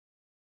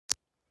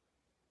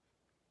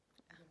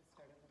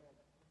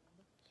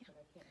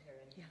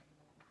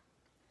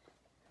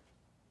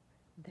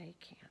they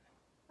can.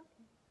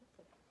 Okay,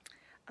 perfect.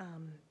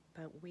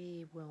 But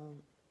we're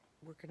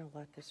going to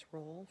let this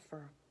roll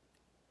for,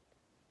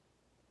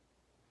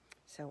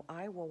 so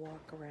I will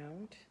walk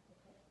around.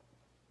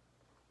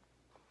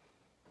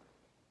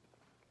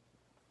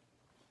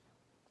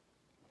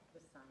 The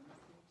sign is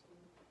here too.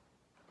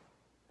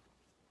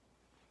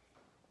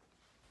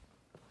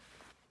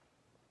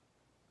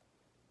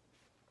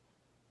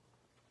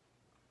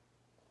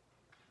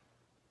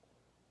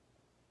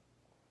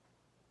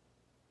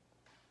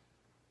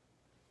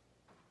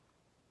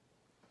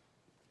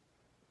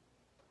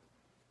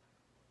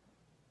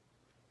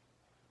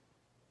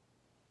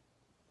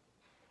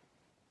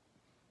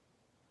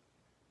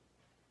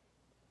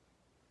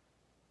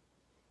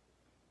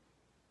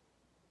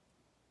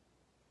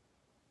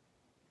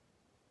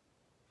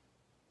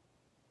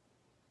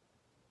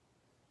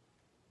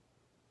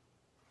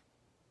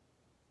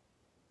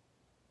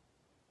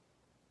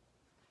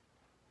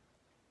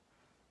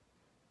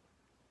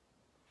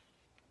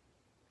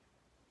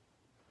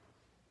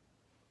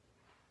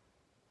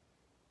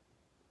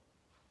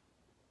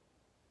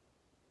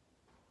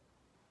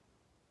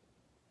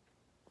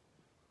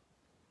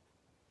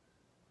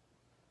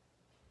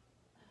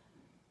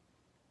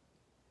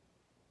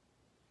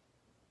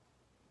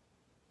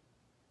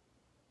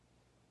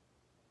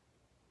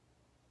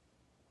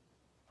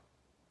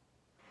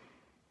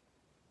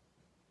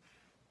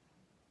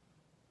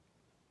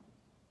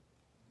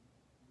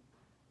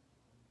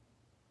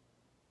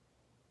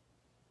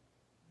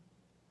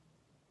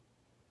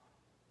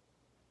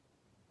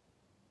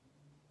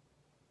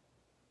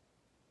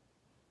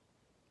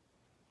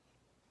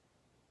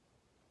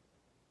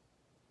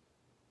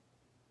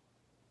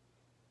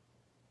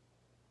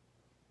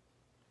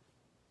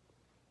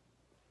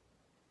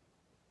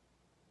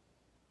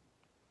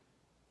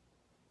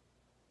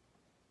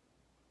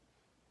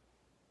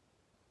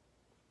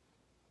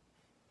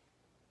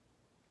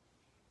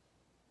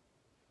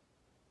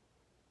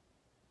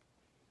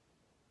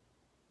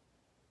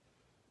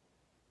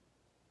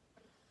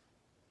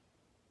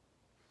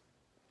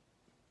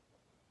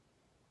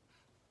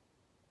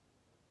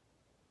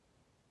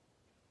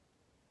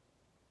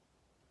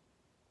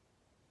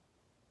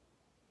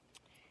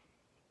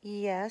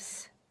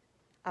 Yes,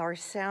 our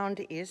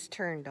sound is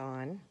turned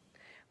on,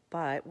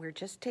 but we're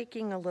just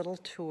taking a little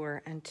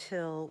tour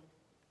until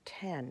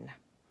 10,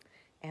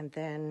 and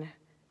then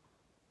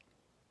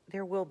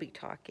there will be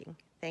talking.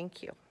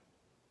 Thank you.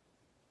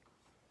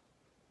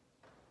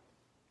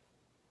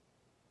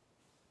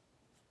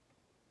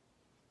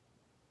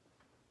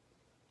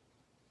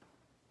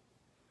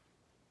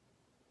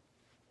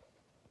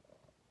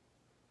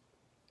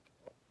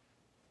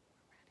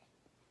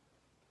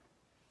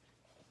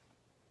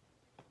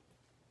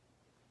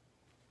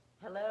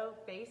 Hello,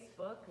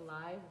 Facebook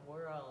Live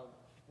World.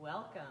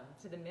 Welcome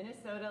to the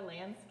Minnesota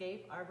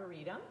Landscape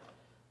Arboretum.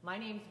 My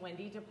name's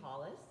Wendy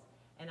DePaolis,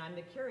 and I'm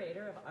the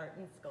Curator of Art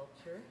and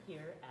Sculpture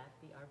here at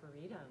the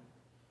Arboretum.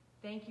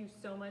 Thank you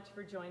so much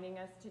for joining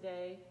us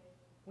today.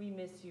 We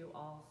miss you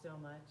all so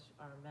much,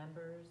 our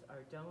members,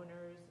 our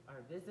donors,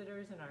 our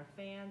visitors, and our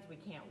fans. We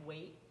can't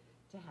wait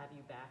to have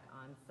you back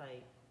on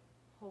site,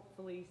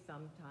 hopefully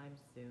sometime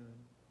soon.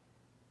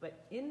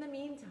 But in the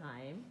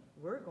meantime,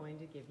 we're going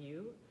to give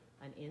you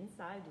an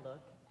inside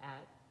look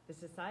at the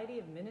Society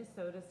of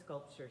Minnesota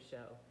Sculpture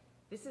Show.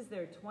 This is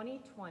their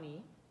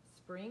 2020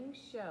 spring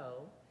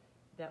show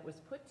that was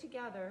put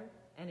together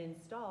and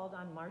installed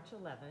on March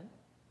 11th,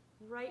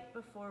 right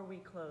before we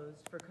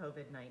closed for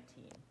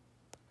COVID-19.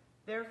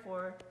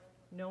 Therefore,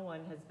 no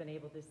one has been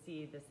able to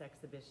see this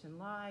exhibition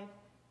live,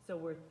 so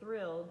we're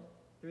thrilled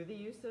through the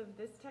use of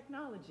this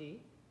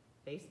technology,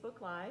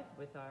 Facebook Live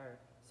with our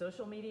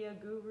social media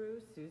guru,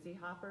 Susie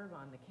Hopper,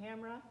 on the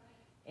camera,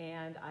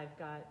 and I've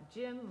got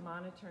Jim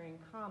monitoring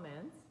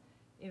comments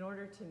in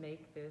order to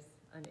make this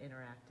an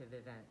interactive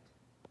event.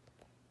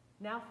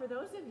 Now, for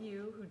those of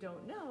you who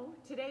don't know,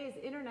 today is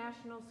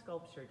International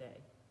Sculpture Day,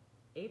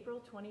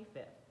 April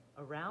 25th.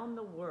 Around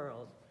the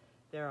world,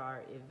 there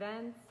are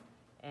events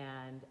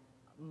and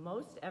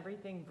most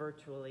everything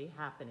virtually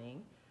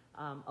happening,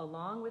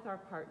 along with our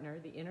partner,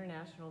 the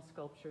International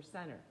Sculpture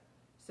Center.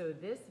 So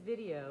this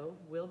video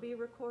will be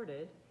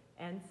recorded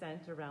and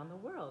sent around the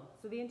world,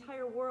 so the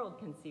entire world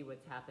can see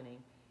what's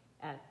happening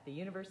at the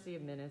University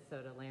of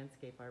Minnesota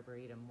Landscape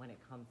Arboretum when it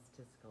comes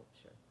to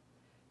sculpture.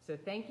 So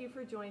thank you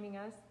for joining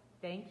us.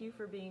 Thank you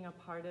for being a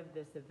part of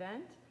this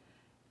event.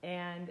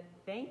 And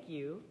thank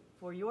you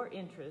for your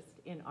interest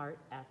in art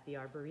at the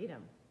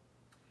Arboretum.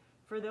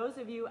 For those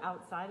of you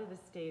outside of the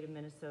state of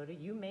Minnesota,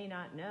 you may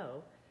not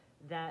know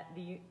that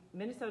the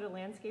Minnesota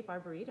Landscape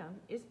Arboretum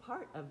is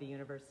part of the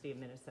University of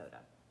Minnesota.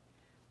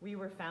 We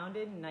were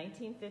founded in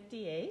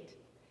 1958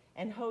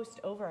 and host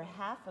over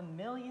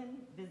 500,000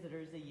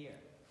 visitors a year.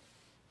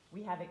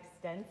 We have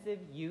extensive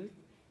youth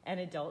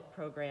and adult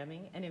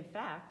programming, and in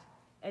fact,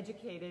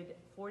 educated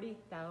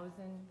 40,000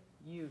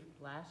 youth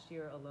last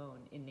year alone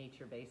in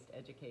nature-based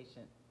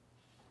education.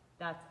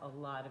 That's a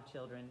lot of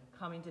children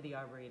coming to the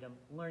Arboretum,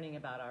 learning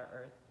about our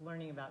earth,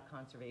 learning about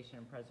conservation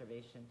and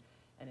preservation,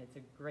 and it's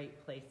a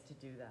great place to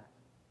do that.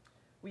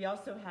 We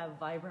also have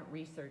vibrant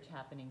research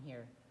happening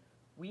here.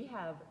 We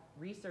have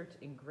research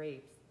in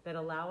grapes that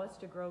allow us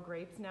to grow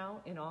grapes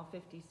now in all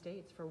 50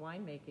 states for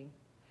winemaking.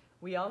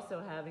 We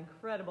also have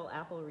incredible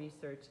apple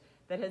research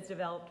that has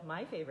developed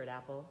my favorite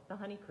apple, the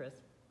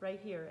Honeycrisp, right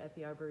here at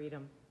the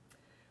Arboretum.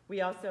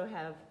 We also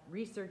have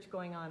research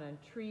going on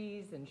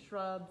trees and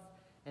shrubs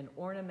and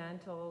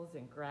ornamentals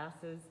and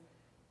grasses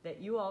that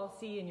you all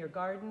see in your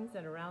gardens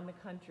and around the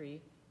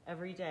country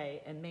every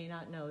day and may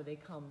not know they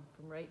come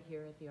from right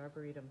here at the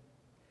Arboretum.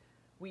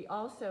 We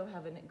also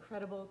have an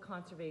incredible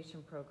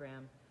conservation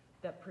program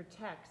that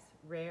protects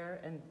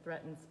rare and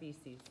threatened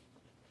species.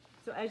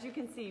 So as you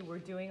can see, we're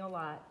doing a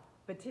lot,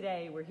 but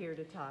today we're here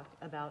to talk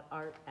about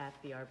art at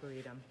the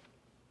Arboretum.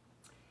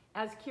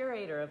 As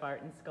curator of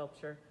art and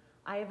sculpture,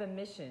 I have a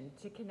mission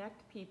to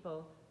connect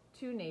people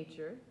to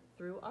nature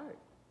through art.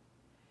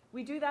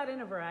 We do that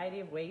in a variety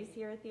of ways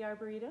here at the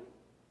Arboretum.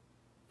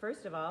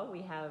 First of all,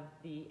 we have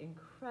the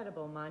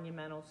incredible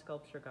monumental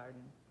sculpture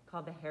garden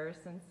called the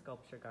Harrison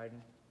Sculpture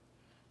Garden.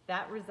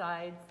 That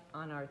resides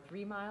on our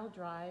 3-mile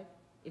drive.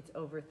 It's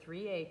over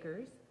 3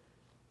 acres,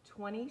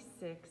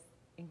 26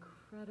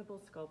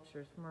 incredible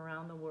sculptures from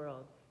around the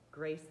world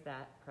grace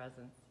that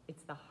presence.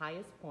 It's the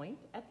highest point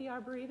at the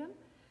Arboretum,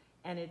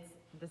 and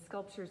the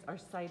sculptures are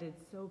sited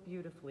so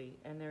beautifully,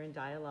 and they're in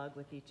dialogue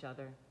with each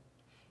other.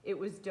 It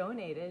was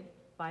donated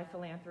by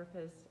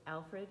philanthropists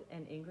Alfred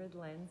and Ingrid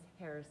Lenz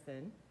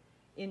Harrison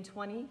in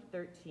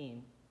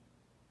 2013.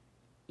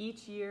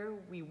 Each year,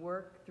 we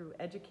work through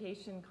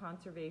education,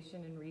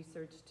 conservation, and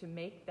research to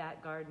make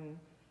that garden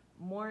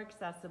more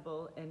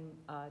accessible and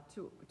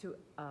to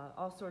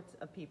all sorts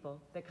of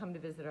people that come to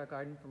visit our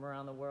garden from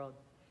around the world.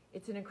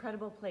 It's an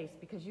incredible place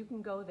because you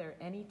can go there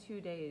any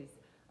 2 days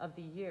of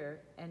the year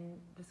and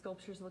the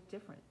sculptures look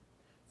different.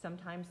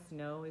 Sometimes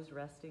snow is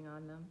resting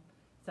on them.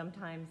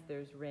 Sometimes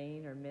there's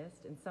rain or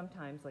mist, and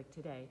sometimes, like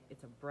today,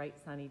 it's a bright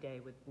sunny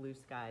day with blue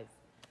skies.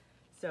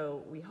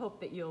 So we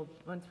hope that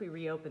once we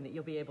reopen, that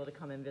you'll be able to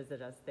come and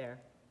visit us there.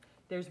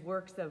 There's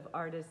works of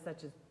artists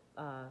such as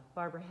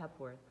Barbara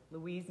Hepworth,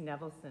 Louise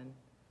Nevelson,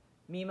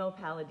 Mimo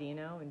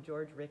Palladino, and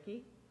George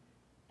Rickey.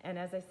 And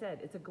as I said,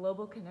 it's a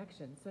global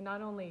connection. So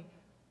not only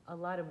a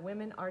lot of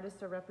women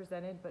artists are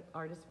represented, but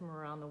artists from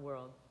around the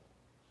world.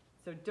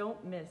 So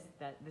don't miss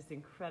this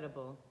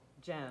incredible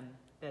gem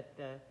that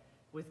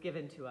was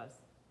given to us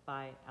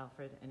by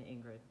Alfred and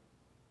Ingrid.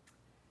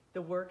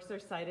 The works are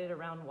sited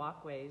around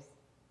walkways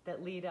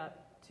that lead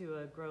up to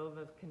a grove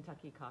of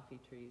Kentucky coffee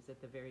trees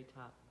at the very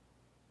top.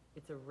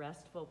 It's a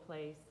restful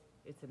place,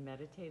 it's a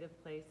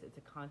meditative place, it's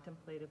a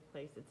contemplative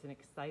place, it's an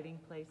exciting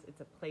place,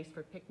 it's a place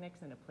for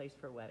picnics and a place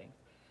for weddings.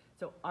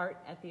 So art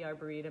at the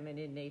Arboretum and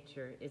in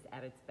nature is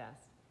at its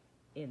best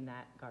in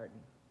that garden.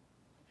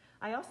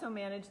 I also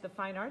manage the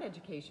fine art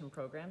education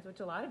programs, which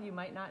a lot of you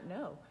might not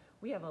know.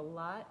 We have a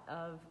lot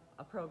of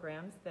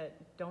programs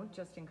that don't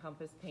just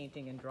encompass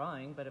painting and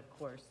drawing, but of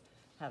course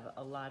have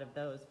a lot of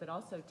those, but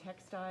also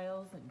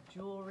textiles and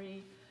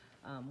jewelry,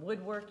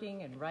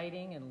 woodworking and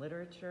writing and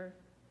literature.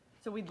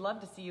 So we'd love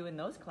to see you in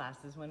those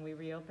classes when we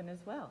reopen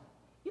as well.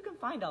 You can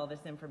find all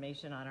this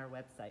information on our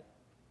website.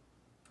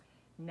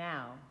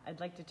 Now, I'd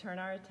like to turn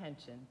our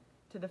attention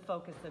to the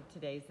focus of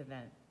today's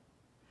event.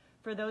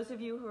 For those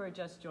of you who are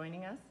just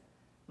joining us,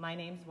 my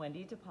name's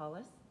Wendy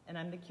DePaolis, and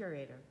I'm the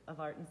curator of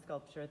art and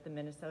sculpture at the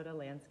Minnesota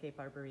Landscape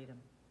Arboretum.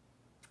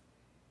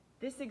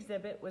 This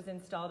exhibit was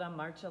installed on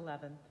March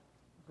 11th,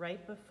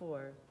 right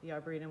before the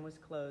Arboretum was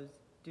closed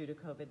due to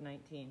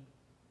COVID-19.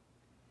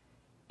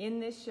 In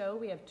this show,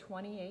 we have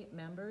 28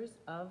 members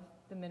of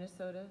the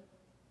Minnesota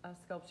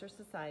Sculpture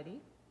Society.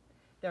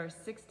 There are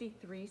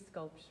 63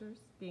 sculptures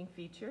being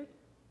featured.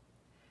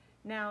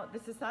 Now, the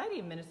Society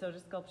of Minnesota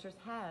Sculptors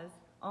has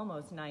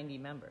almost 90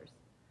 members.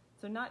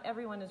 So not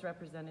everyone is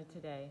represented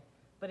today,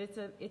 but it's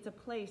a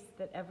place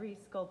that every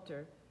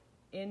sculptor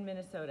in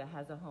Minnesota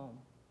has a home.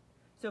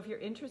 So if you're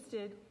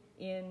interested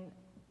in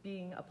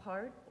being a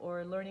part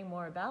or learning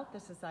more about the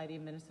Society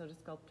of Minnesota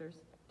Sculptors,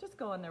 just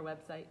go on their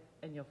website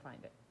and you'll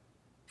find it.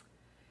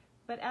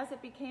 But as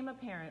it became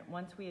apparent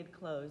once we had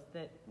closed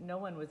that no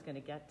one was going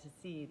to get to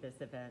see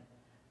this event,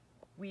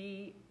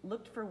 we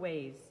looked for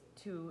ways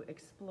to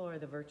explore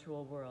the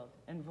virtual world,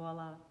 and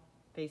voila,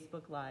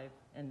 Facebook Live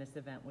and this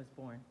event was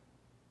born.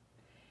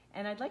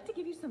 And I'd like to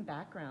give you some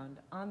background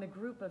on the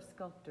group of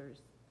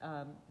sculptors,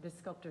 the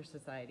Sculptor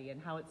Society,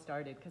 and how it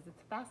started, because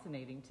it's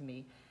fascinating to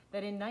me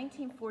that in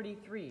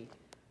 1943,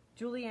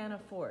 Juliana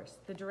Force,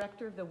 the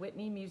director of the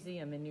Whitney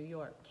Museum in New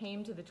York,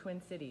 came to the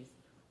Twin Cities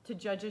to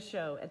judge a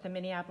show at the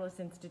Minneapolis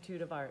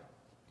Institute of Art.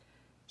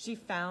 She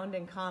found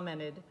and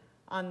commented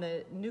on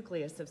the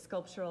nucleus of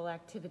sculptural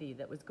activity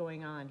that was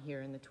going on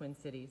here in the Twin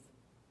Cities.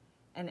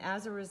 And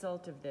as a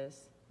result of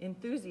this,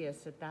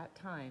 enthusiasts at that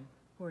time,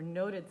 who were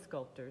noted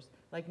sculptors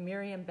like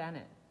Miriam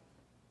Bennett,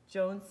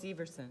 Joan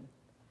Severson,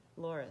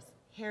 Loris,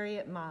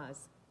 Harriet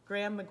Maas,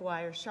 Graham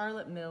McGuire,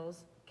 Charlotte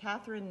Mills,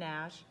 Catherine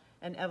Nash,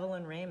 and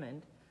Evelyn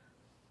Raymond,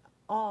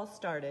 all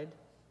started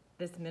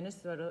this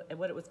Minnesota,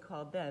 what it was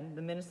called then,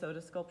 the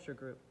Minnesota Sculpture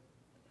Group.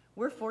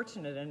 We're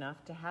fortunate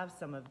enough to have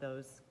some of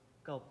those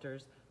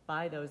sculptures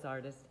by those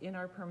artists in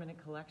our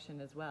permanent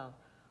collection as well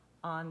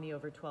on the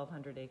over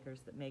 1,200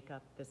 acres that make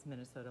up this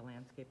Minnesota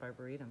Landscape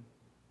Arboretum.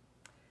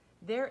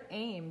 Their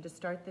aim to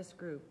start this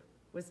group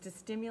was to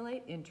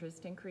stimulate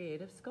interest in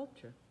creative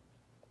sculpture.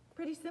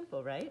 Pretty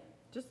simple, right?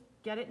 Just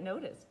get it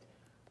noticed.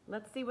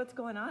 Let's see what's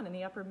going on in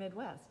the upper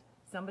Midwest.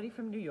 Somebody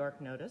from New York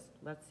noticed.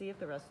 Let's see if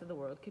the rest of the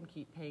world can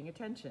keep paying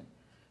attention.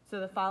 So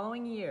the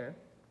following year,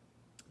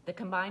 the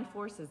combined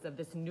forces of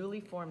this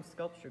newly formed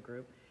sculpture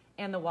group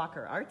and the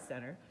Walker Art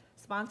Center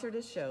sponsored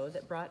a show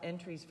that brought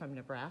entries from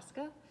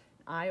Nebraska,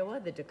 Iowa,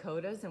 the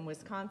Dakotas, and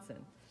Wisconsin,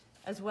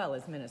 as well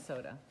as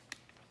Minnesota.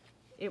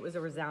 It was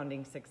a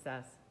resounding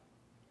success.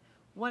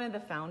 One of the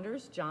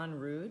founders, John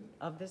Rood,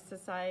 of this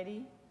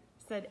society,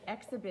 said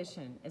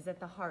exhibition is at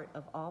the heart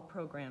of all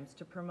programs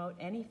to promote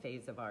any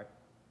phase of art.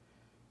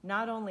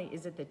 Not only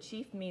is it the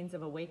chief means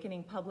of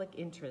awakening public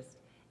interest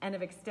and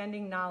of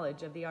extending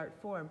knowledge of the art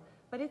form,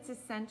 but it's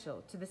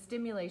essential to the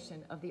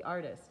stimulation of the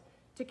artist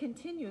to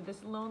continue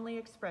this lonely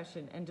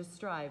expression and to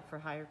strive for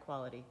higher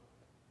quality.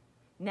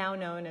 Now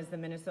known as the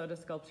Minnesota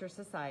Sculpture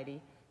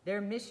Society,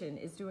 their mission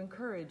is to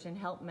encourage and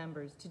help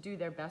members to do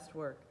their best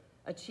work,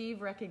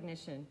 achieve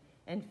recognition,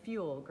 and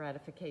fuel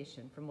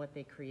gratification from what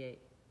they create.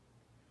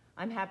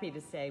 I'm happy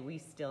to say we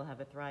still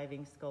have a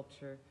thriving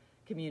sculpture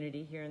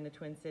community here in the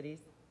Twin Cities,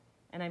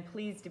 and I'm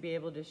pleased to be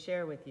able to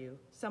share with you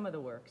some of the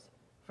works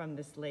from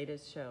this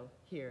latest show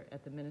here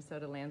at the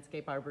Minnesota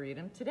Landscape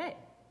Arboretum today.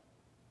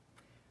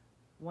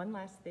 One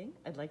last thing,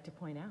 I'd like to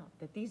point out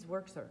that these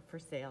works are for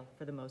sale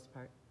for the most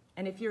part.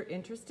 And if you're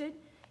interested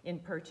in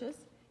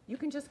purchase, you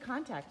can just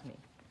contact me,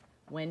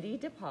 Wendy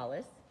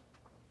DePaolis,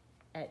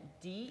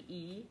 at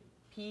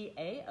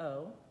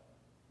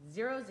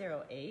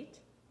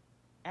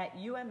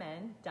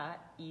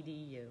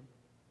DEPAO008@umn.edu.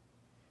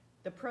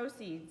 The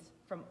proceeds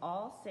from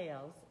all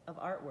sales of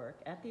artwork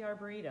at the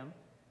Arboretum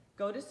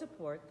go to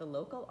support the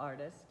local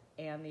artist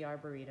and the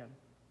Arboretum.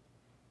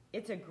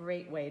 It's a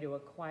great way to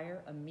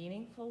acquire a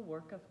meaningful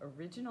work of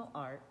original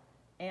art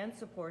and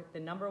support the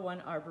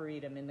 #1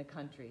 Arboretum in the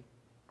country,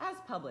 as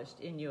published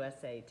in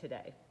USA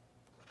Today.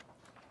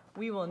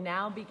 We will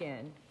now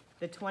begin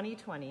the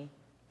 2020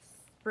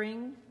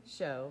 Spring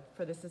Show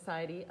for the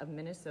Society of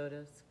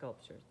Minnesota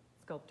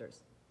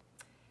Sculptors.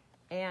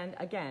 And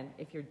again,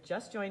 if you're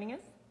just joining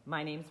us,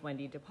 my name's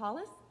Wendy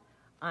DePaolis.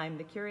 I'm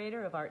the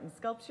Curator of Art and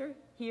Sculpture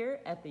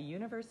here at the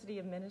University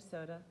of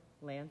Minnesota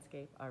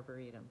Landscape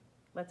Arboretum.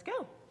 Let's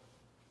go.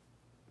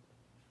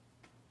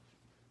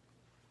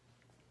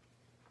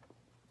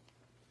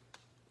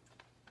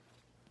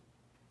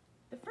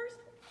 The first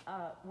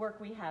work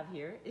we have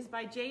here is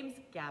by James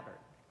Gabbard.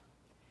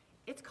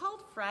 It's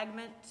called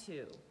Fragment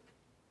 2.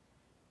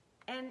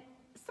 And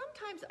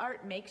sometimes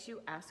art makes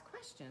you ask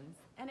questions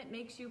and it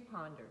makes you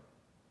ponder.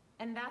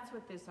 And that's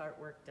what this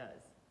artwork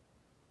does.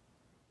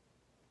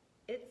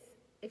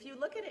 If you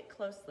look at it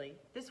closely,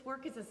 this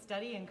work is a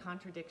study in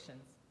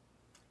contradictions.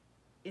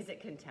 Is it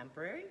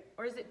contemporary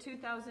or is it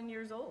 2,000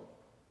 years old?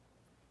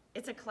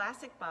 It's a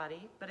classic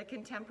body, but a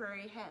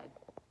contemporary head.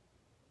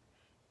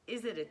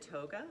 Is it a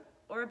toga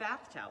or a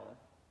bath towel?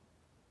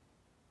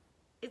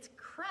 It's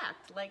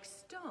cracked like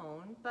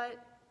stone,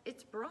 but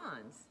it's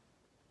bronze.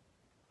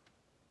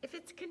 If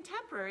it's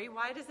contemporary,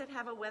 why does it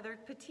have a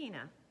weathered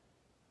patina?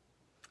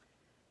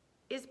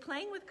 Is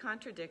playing with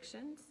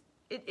contradictions?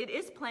 It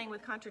is playing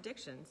with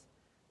contradictions.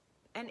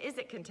 And is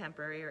it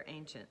contemporary or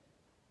ancient?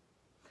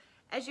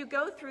 As you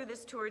go through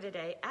this tour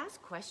today,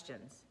 ask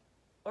questions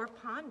or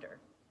ponder,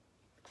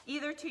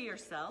 either to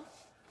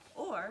yourself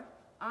or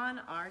on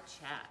our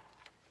chat.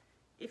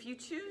 If you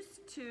choose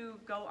to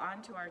go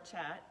onto our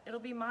chat, it'll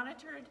be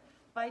monitored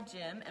by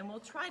Jim, and we'll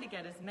try to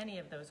get as many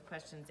of those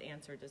questions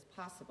answered as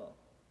possible.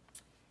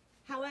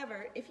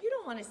 However, if you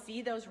don't want to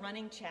see those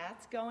running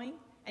chats going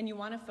and you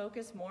want to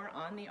focus more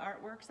on the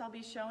artworks I'll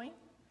be showing,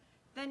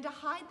 then to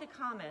hide the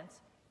comments,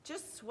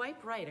 just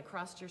swipe right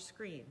across your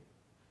screen.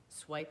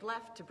 Swipe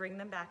left to bring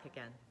them back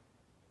again.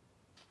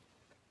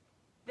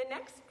 The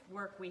next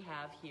work we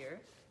have here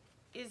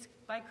is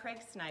by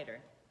Craig Snyder.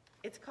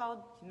 It's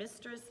called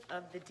Mistress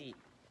of the Deep.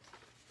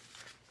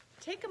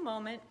 Take a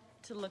moment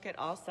to look at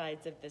all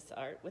sides of this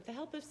art. With the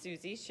help of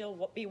Susie,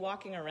 she'll be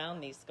walking around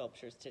these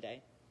sculptures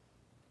today.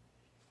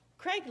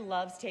 Craig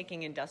loves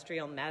taking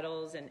industrial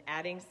metals and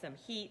adding some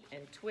heat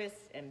and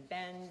twists and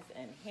bends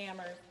and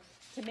hammers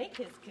to make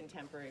his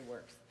contemporary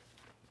works.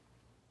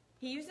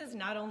 He uses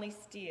not only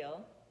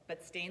steel,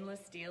 but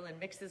stainless steel, and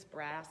mixes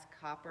brass,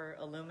 copper,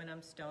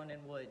 aluminum, stone,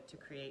 and wood to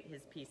create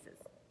his pieces.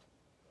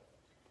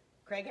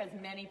 Craig has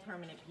many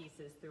permanent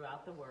pieces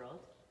throughout the world.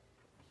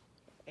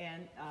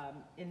 And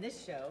in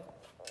this show,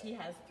 he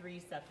has 3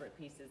 separate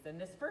pieces. And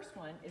this first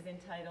one is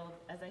entitled,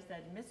 as I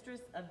said,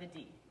 Mistress of the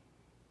Deep,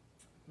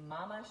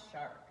 Mama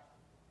Shark.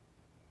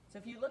 So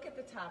if you look at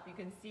the top, you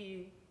can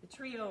see the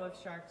trio of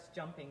sharks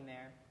jumping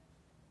there.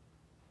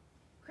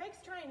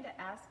 Craig's trying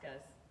to ask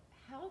us,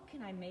 how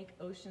can I make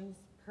oceans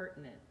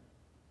pertinent?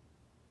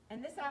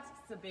 And this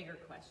asks a bigger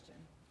question.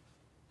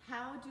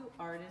 How do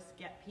artists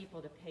get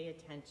people to pay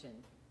attention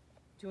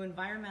to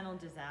environmental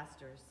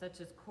disasters such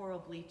as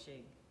coral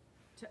bleaching,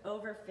 to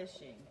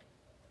overfishing,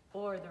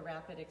 or the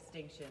rapid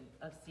extinction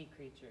of sea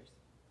creatures.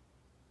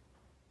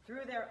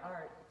 Through their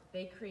art,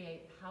 they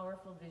create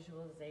powerful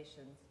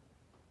visualizations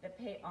that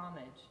pay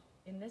homage,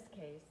 in this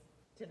case,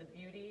 to the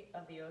beauty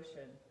of the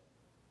ocean,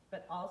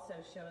 but also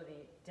show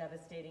the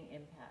devastating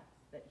impacts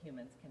that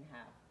humans can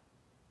have.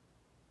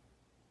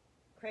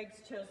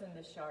 Craig's chosen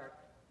the shark,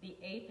 the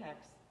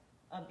apex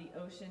of the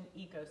ocean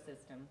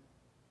ecosystem,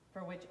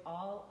 for which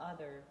all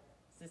other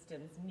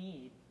systems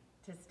need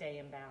to stay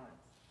in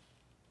balance.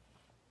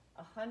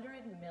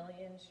 100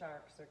 million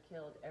sharks are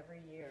killed every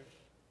year.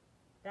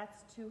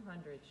 That's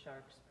 200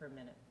 sharks per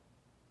minute.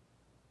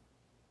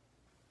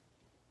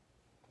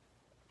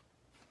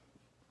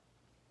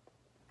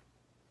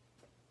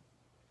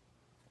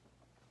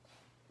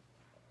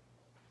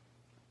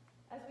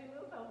 As we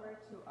move over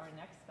to our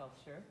next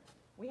sculpture,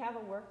 we have a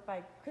work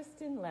by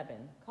Kristen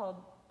Leben called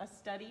A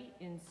Study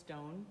in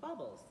Stone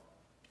Bubbles.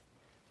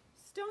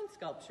 Stone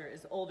sculpture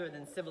is older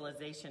than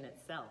civilization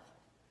itself.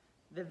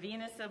 The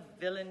Venus of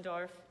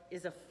Willendorf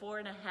is a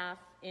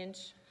 4.5-inch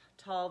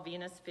tall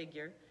Venus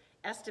figure,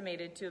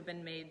 estimated to have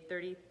been made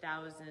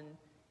 30,000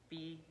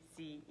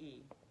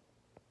 BCE.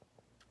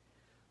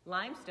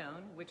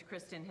 Limestone, which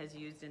Kristen has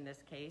used in this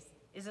case,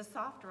 is a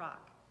soft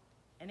rock,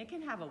 and it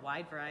can have a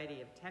wide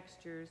variety of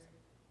textures.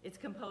 It's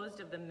composed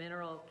of the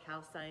mineral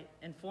calcite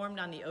and formed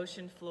on the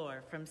ocean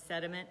floor from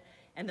sediment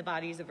and the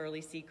bodies of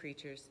early sea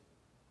creatures.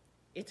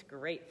 It's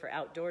great for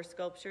outdoor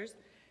sculptures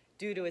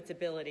due to its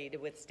ability to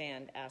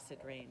withstand acid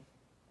rain.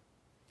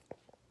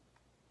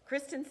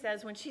 Kristen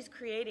says when she's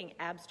creating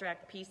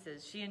abstract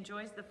pieces, she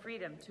enjoys the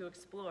freedom to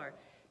explore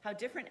how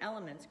different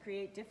elements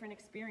create different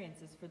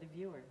experiences for the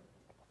viewer.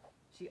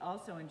 She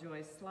also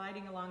enjoys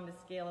sliding along the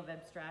scale of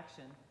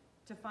abstraction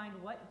to find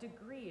what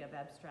degree of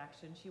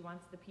abstraction she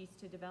wants the piece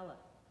to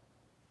develop.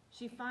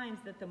 She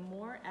finds that the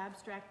more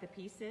abstract the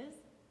piece is,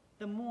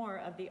 the more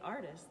of the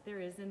artist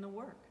there is in the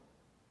work.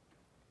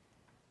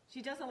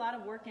 She does a lot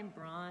of work in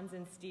bronze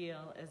and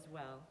steel as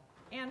well,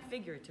 and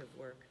figurative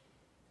work.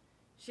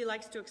 She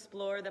likes to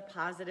explore the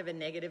positive and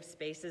negative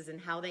spaces and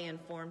how they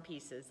inform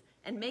pieces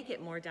and make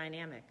it more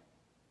dynamic.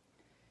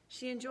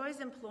 She enjoys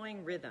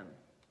employing rhythm.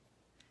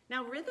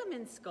 Now, rhythm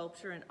in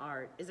sculpture and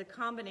art is a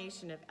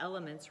combination of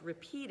elements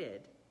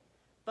repeated,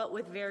 but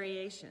with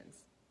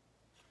variations.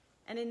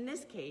 And in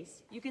this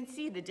case, you can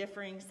see the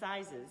differing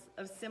sizes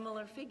of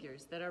similar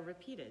figures that are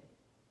repeated.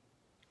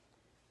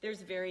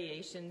 There's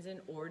variations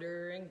in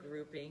order and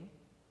grouping,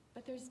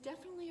 but there's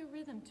definitely a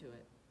rhythm to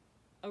it.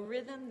 A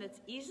rhythm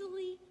that's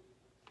easily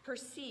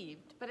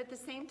perceived, but at the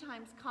same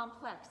time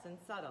complex and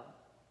subtle.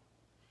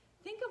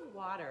 Think of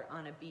water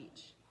on a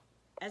beach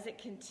as it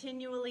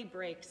continually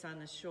breaks on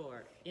the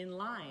shore in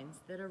lines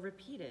that are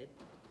repeated,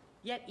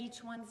 yet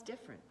each one's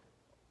different.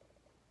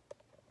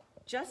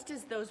 Just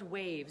as those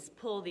waves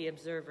pull the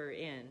observer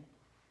in,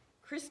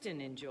 Kristen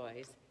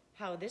enjoys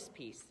how this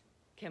piece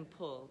can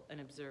pull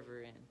an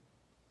observer in.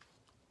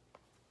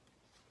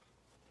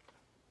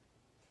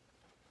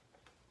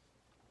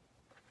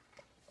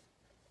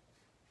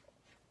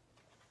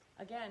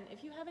 Again,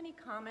 if you have any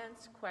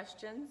comments,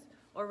 questions,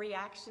 or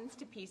reactions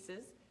to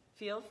pieces,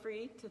 feel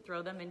free to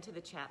throw them into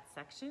the chat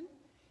section.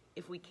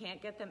 If we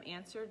can't get them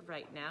answered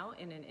right now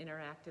in an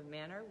interactive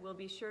manner, we'll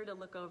be sure to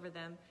look over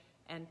them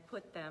and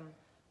put them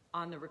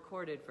on the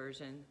recorded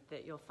version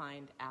that you'll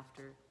find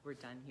after we're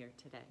done here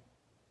today.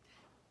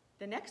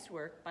 The next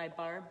work by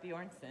Barb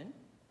Bjornsson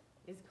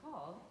is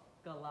called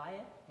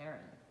Goliath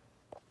Heron.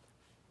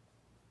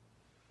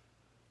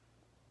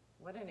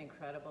 What an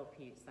incredible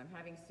piece. I'm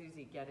having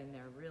Susie get in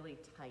there really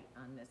tight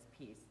on this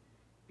piece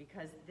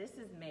because this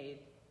is made,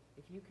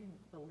 if you can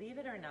believe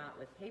it or not,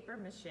 with paper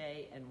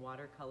mache and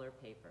watercolor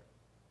paper.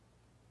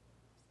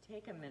 Just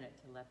take a minute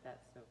to let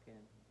that soak in.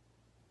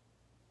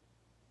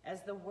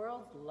 As the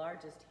world's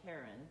largest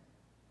heron,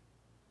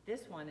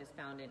 this one is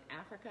found in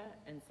Africa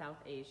and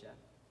South Asia.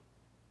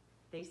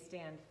 They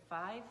stand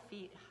 5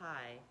 feet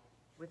high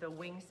with a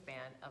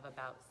wingspan of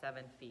about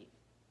 7 feet.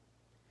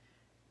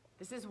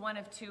 This is one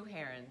of 2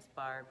 herons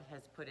Barb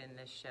has put in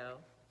this show.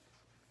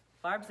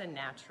 Barb's a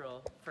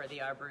natural for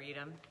the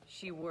Arboretum.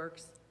 She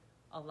works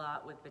a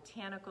lot with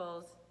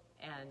botanicals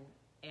and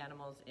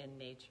animals in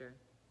nature.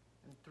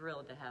 I'm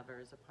thrilled to have her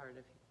as a part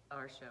of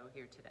our show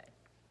here today.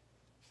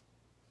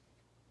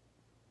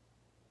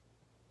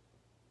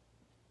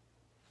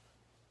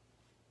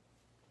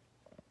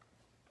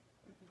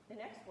 The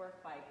next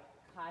work by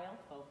Kyle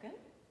Foken.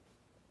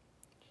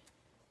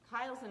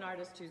 Kyle's an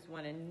artist who's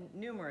won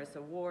numerous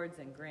awards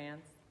and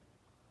grants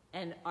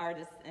and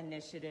artist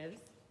initiatives,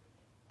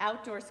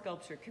 outdoor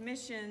sculpture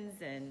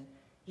commissions, and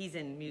he's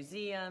in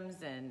museums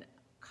and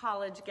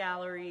college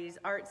galleries,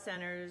 art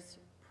centers,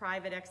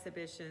 private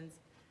exhibitions,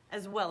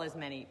 as well as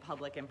many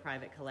public and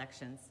private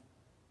collections.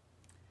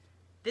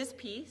 This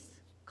piece,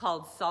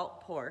 called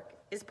Salt Pork,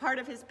 is part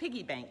of his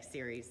Piggy Bank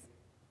series,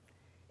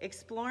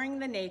 exploring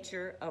the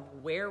nature of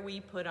where we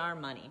put our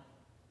money,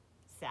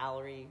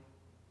 salary,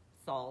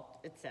 salt,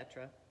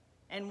 etc.,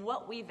 and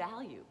what we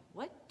value.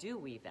 What do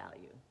we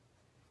value?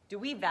 Do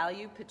we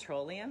value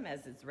petroleum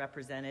as is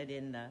represented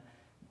in the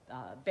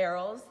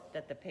barrels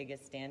that the pig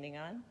is standing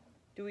on?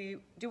 Do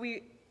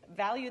we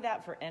value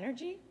that for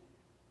energy?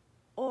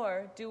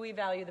 Or do we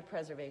value the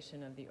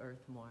preservation of the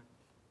earth more?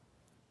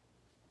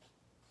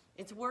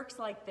 It's works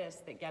like this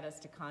that get us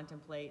to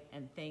contemplate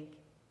and think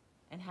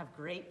and have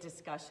great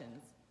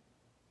discussions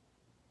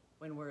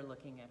when we're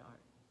looking at art.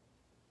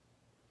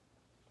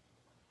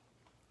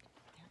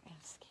 They're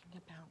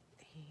asking about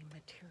the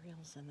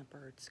materials in the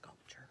bird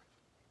sculpture.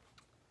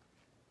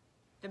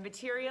 The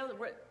material,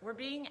 we're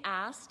being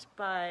asked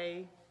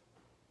by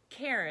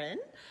Karen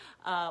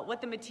what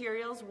the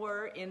materials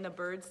were in the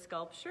bird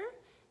sculpture.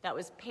 That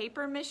was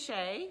paper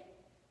mache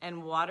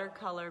and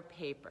watercolor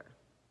paper.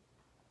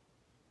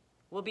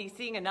 We'll be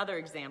seeing another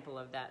example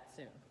of that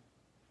soon.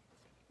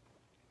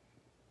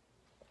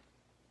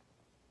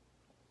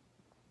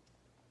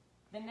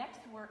 The next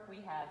work we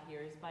have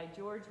here is by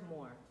George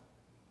Moore.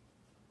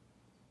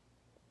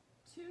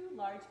 2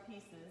 large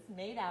pieces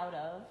made out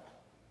of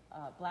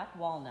black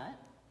walnut.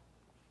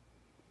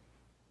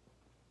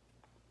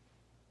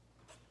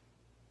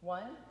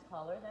 One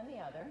taller than the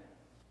other.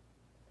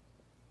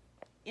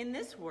 In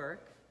this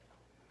work,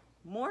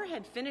 Moore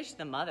had finished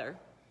the mother,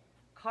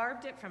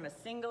 carved it from a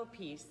single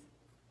piece,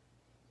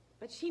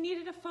 but she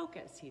needed a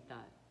focus, he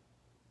thought.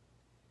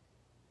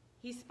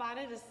 He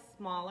spotted a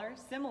smaller,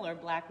 similar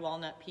black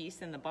walnut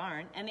piece in the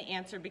barn, and the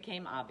answer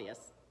became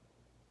obvious.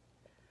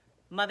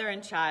 Mother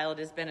and child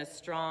has been a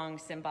strong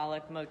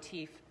symbolic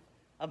motif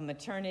of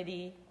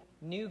maternity,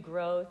 new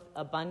growth,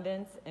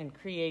 abundance, and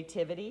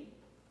creativity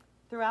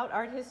throughout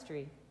art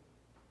history.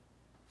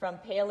 From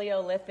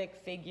Paleolithic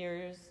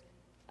figures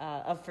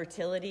of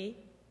fertility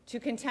to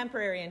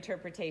contemporary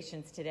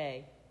interpretations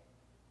today.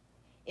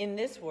 In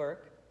this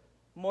work,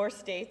 Moore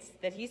states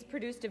that he's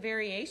produced a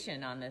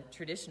variation on the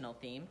traditional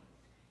theme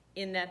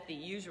in that the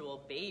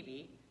usual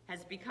baby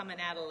has become an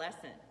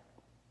adolescent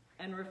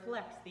and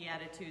reflects the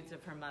attitudes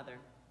of her mother.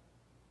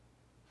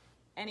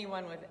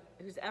 Anyone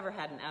who's ever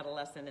had an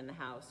adolescent in the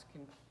house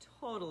can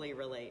totally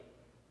relate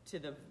to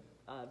the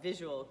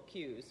visual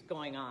cues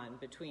going on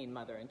between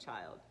mother and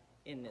child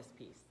in this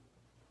piece.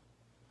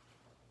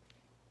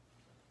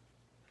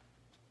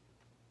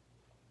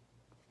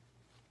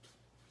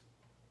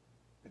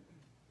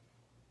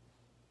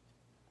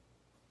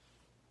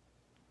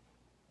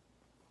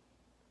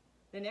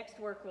 The next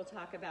work we'll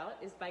talk about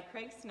is by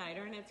Craig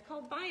Snyder, and it's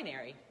called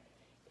Binary.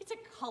 It's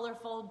a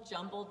colorful,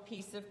 jumbled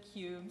piece of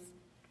cubes,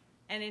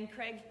 and in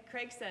Craig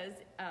says,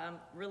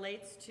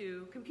 relates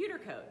to computer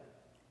code.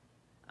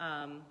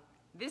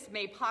 This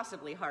may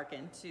possibly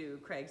hearken to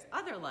Craig's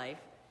other life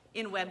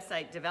in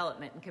website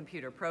development and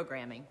computer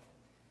programming.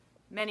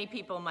 Many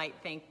people might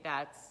think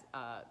that's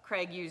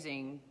Craig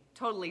using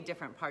totally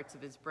different parts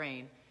of his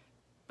brain.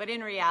 But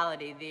in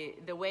reality,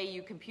 the way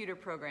you computer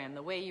program,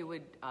 the way you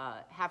would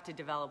have to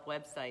develop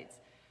websites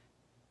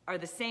are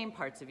the same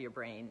parts of your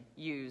brain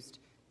used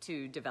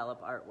to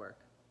develop artwork.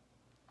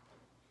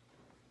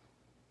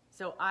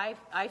 So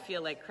I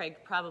feel like Craig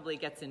probably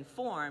gets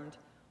informed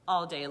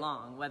all day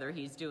long, whether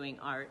he's doing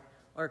art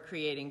or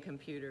creating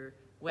computer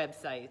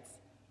websites,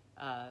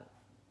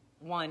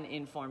 one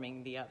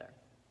informing the other.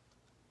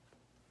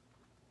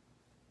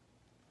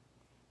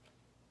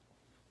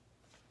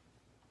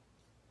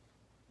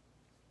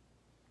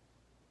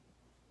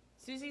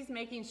 Susie's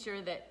making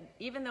sure that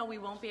even though we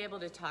won't be able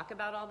to talk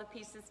about all the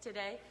pieces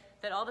today,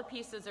 that all the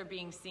pieces are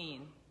being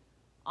seen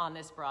on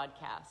this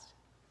broadcast.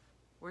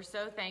 We're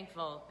so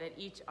thankful that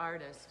each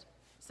artist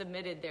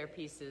submitted their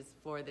pieces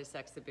for this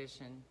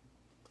exhibition.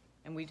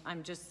 And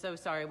I'm just so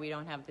sorry we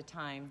don't have the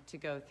time to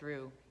go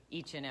through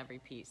each and every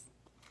piece.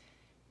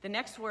 The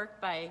next work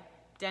by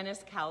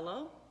Dennis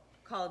Cowlow,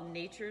 called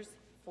Nature's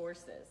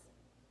Forces.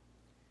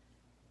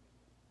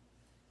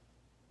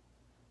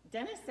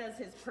 Dennis says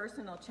his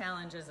personal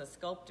challenge as a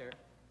sculptor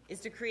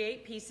is to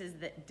create pieces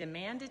that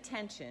demand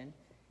attention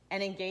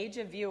and engage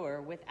a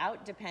viewer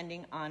without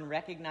depending on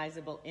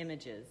recognizable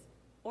images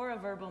or a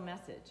verbal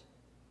message.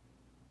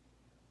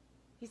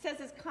 He says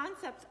his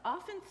concepts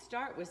often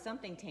start with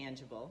something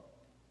tangible,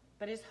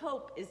 but his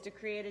hope is to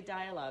create a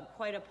dialogue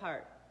quite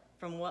apart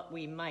from what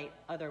we might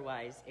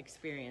otherwise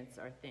experience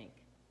or think.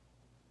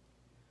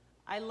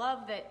 I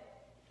love that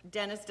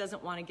Dennis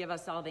doesn't want to give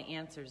us all the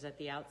answers at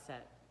the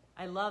outset.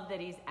 I love that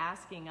he's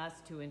asking us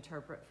to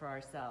interpret for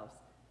ourselves.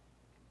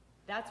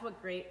 That's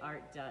what great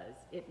art does.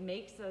 It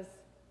makes us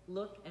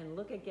look and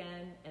look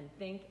again and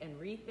think and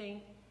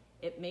rethink.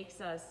 It makes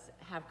us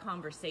have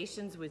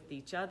conversations with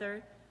each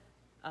other.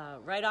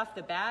 Right off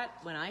the bat,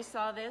 when I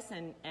saw this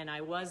and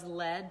I was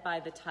led by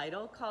the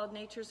title called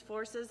Nature's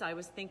Forces, I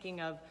was thinking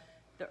of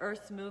the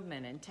Earth's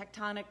movement and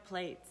tectonic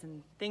plates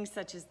and things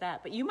such as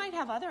that. But you might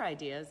have other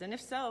ideas, and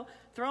if so,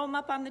 throw them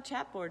up on the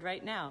chat board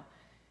right now.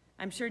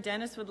 I'm sure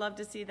Dennis would love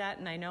to see that,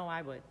 and I know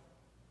I would,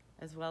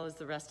 as well as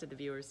the rest of the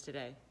viewers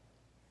today.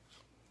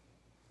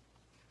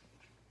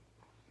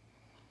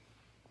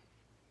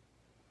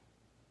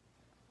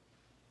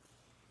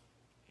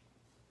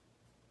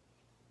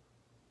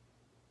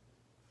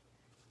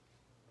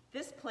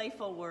 This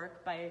playful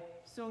work by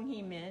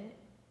Sung-hee Min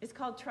is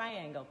called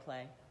Triangle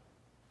Play.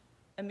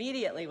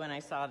 Immediately when I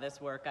saw this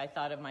work, I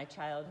thought of my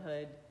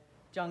childhood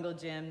jungle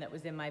gym that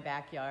was in my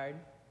backyard.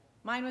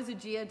 Mine was a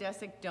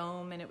geodesic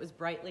dome, and it was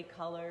brightly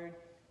colored.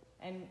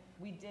 And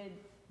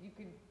you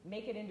could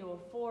make it into a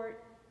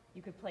fort,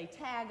 you could play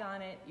tag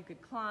on it, you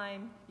could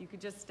climb, you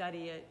could just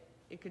study it.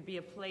 It could be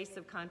a place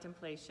of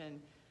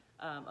contemplation,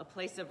 a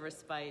place of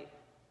respite,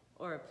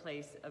 or a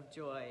place of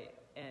joy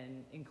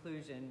and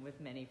inclusion with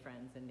many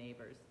friends and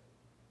neighbors.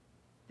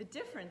 The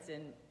difference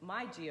in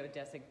my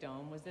geodesic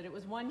dome was that it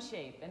was one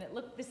shape and it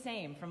looked the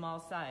same from all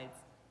sides.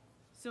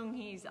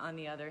 Sung-hee's, on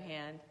the other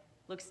hand,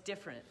 looks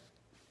different.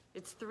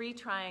 It's 3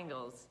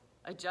 triangles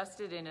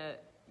adjusted in a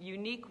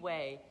unique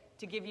way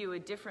to give you a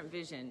different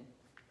vision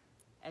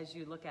as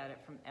you look at it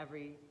from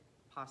every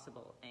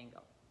possible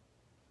angle.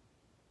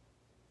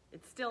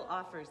 It still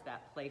offers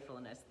that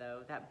playfulness,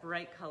 though. That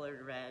bright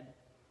colored red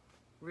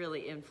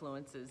really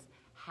influences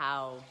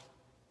how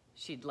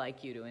she'd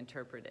like you to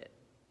interpret it.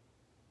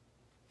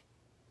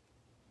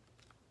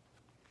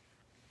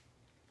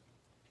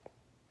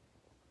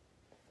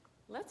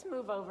 Let's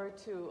move over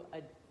to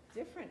a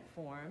different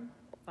form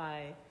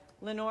by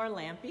Lenore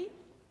Lampe.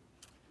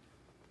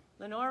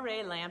 Lenore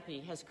Ray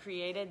Lampe has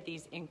created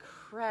these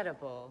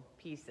incredible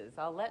pieces.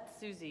 I'll let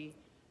Susie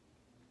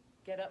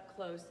get up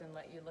close and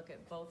let you look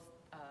at both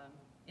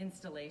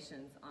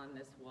installations on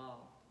this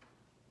wall.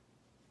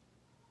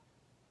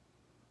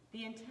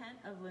 The intent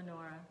of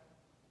Lenore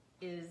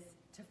is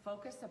to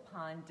focus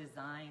upon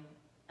design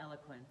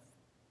eloquence.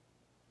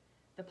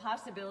 The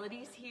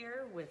possibilities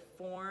here with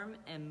form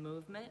and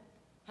movement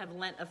have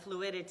lent a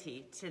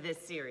fluidity to this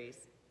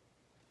series.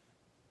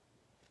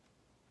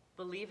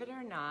 Believe it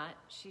or not,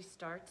 she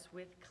starts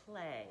with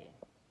clay.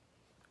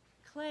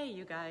 Clay,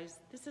 you guys,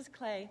 this is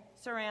clay,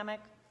 ceramic.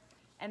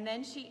 And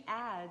then she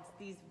adds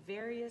these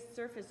various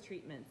surface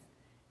treatments,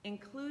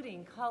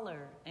 including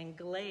color and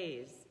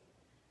glaze,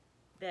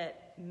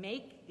 that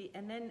make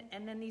and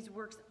then these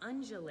works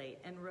undulate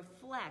and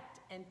reflect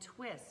and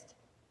twist.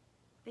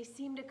 They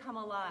seem to come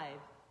alive.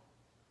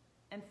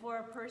 And for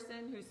a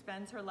person who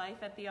spends her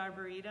life at the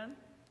Arboretum,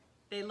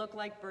 they look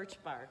like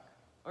birch bark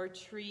or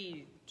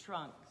tree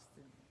trunks,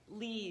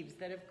 leaves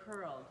that have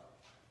curled,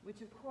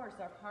 which of course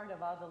are part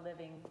of all the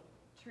living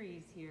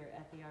trees here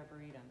at the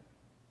Arboretum.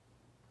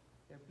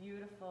 They're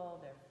beautiful,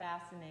 they're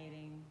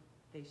fascinating,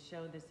 they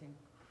show this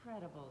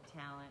incredible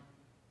talent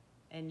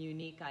and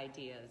unique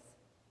ideas.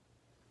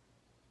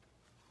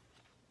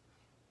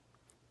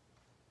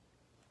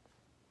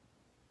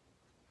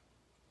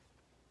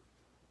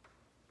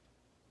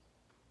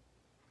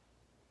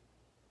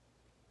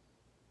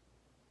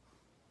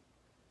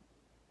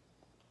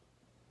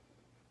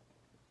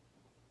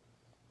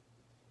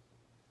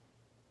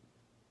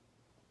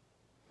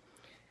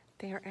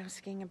 They are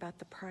asking about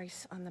the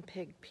price on the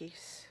pig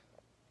piece.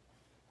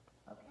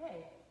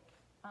 Okay,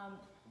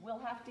 we'll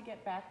have to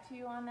get back to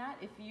you on that.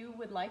 If you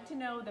would like to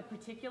know the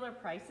particular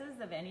prices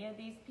of any of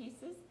these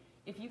pieces,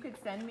 if you could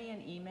send me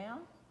an email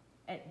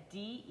at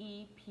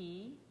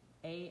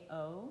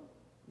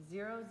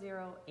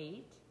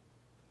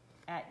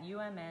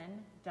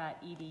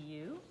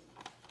depao008@umn.edu.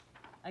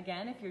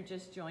 Again, if you're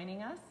just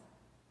joining us,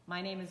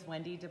 my name is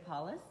Wendy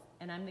DePaolis,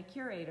 and I'm the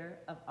Curator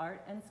of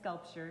Art and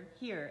Sculpture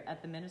here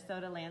at the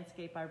Minnesota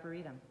Landscape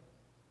Arboretum.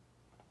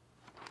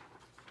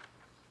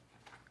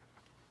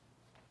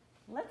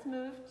 Let's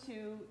move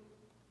to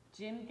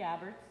Jim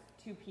Gabbert's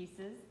 2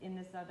 pieces in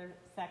this other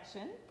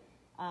section,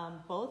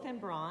 both in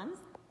bronze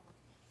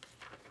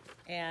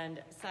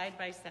and side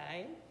by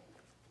side.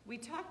 We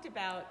talked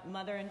about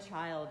mother and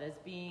child as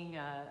being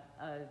a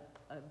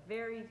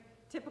very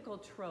typical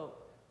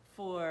trope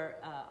for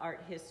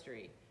art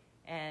history,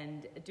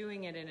 and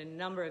doing it in a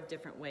number of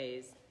different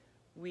ways.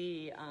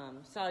 We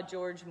saw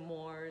George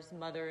Moore's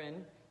mother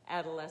and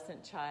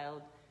adolescent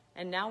child,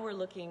 and now we're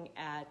looking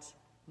at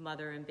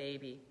mother and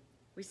baby.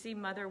 We see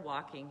Mother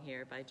Walking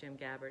here by Jim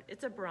Gabbert.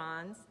 It's a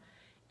bronze,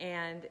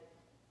 and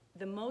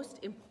the most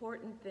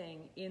important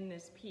thing in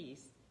this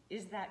piece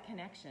is that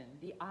connection,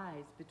 the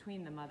eyes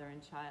between the mother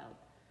and child.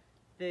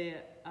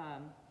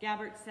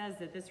 Gabbert says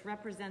that this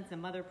represents a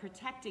mother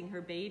protecting her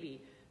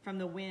baby from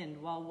the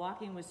wind while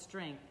walking with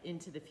strength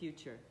into the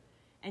future.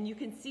 And you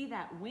can see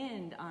that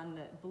wind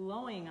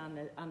blowing on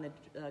the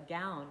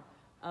gown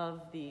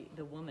of the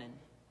woman.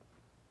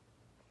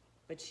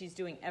 But she's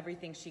doing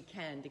everything she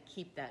can to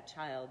keep that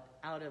child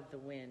out of the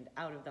wind,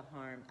 out of the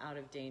harm, out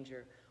of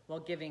danger,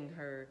 while giving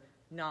her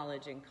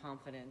knowledge and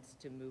confidence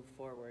to move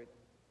forward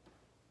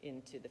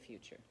into the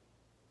future.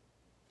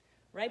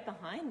 Right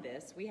behind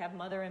this, we have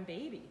mother and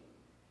baby.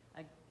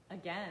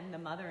 Again, the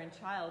mother and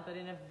child, but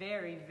in a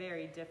very,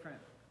 very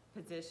different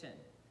position.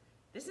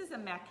 This is a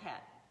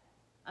maquette.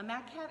 A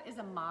maquette is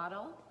a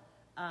model,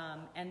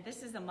 and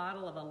this is a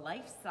model of a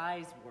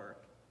life-size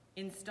work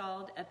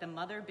installed at the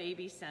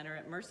Mother-Baby Center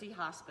at Mercy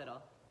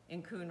Hospital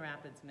in Coon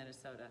Rapids,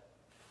 Minnesota.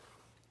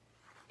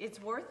 It's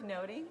worth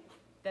noting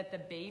that the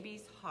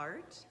baby's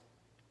heart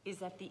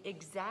is at the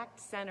exact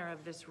center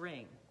of this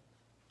ring.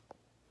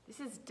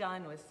 This is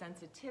done with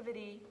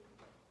sensitivity.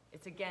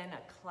 It's again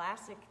a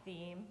classic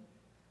theme,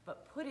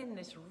 but put in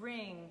this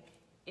ring,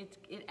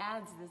 it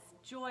adds this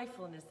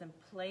joyfulness and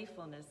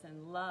playfulness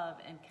and love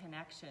and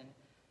connection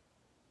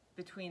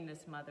between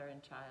this mother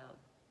and child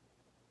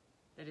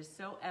that is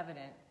so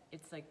evident.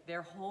 It's like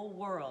their whole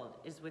world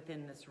is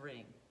within this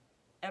ring.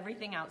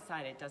 Everything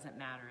outside it doesn't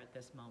matter at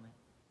this moment.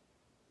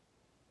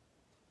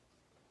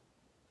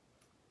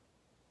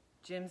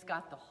 Jim's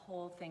got the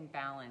whole thing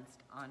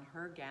balanced on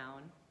her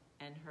gown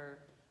and her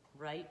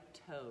right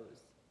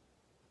toes.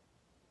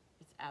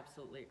 It's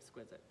absolutely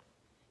exquisite.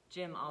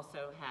 Jim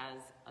also has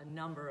a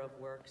number of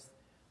works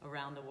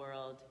around the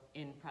world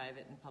in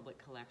private and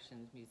public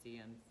collections,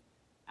 museums,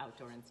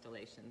 outdoor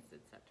installations,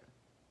 etc.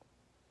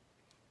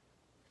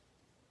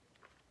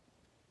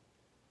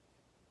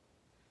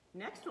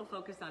 Next, we'll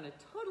focus on a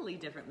totally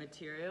different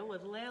material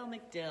with Lael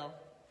McDill.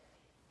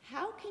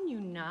 How can you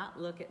not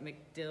look at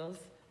McDill's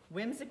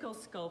whimsical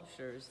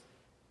sculptures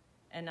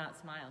and not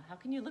smile? How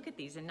can you look at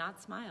these and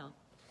not smile?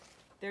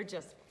 They're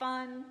just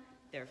fun,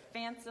 they're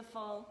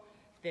fanciful,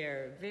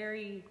 they're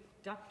very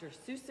Dr.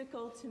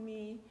 Seussical to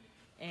me,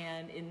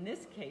 and in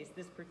this case,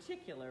 this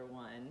particular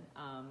one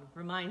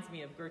reminds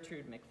me of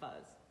Gertrude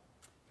McFuzz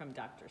from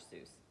Dr.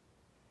 Seuss.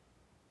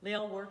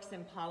 Lael works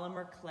in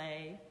polymer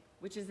clay,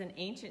 which is an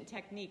ancient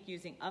technique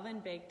using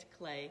oven-baked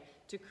clay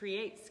to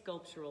create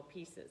sculptural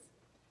pieces.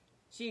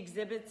 She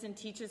exhibits and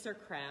teaches her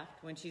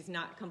craft when she's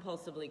not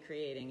compulsively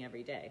creating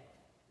every day.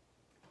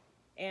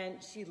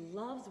 And she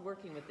loves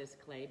working with this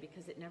clay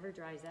because it never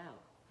dries out.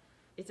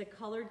 It's a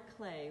colored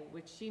clay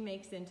which she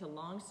makes into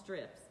long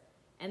strips,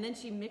 and then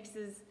she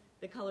mixes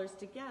the colors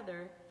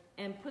together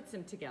and puts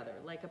them together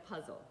like a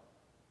puzzle.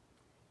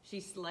 She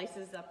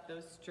slices up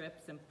those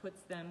strips and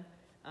puts them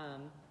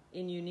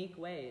in unique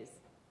ways.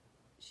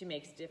 She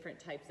makes different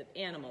types of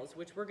animals,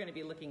 which we're going to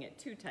be looking at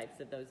 2 types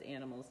of those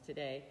animals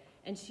today.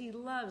 And she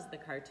loves the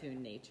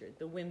cartoon nature,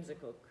 the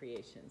whimsical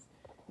creations,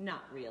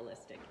 not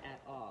realistic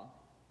at all.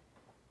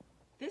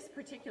 This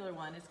particular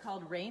one is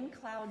called Rain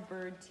Cloud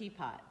Bird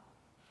Teapot.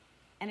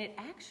 And it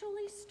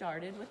actually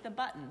started with the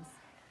buttons.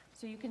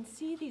 So you can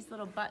see these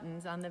little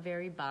buttons on the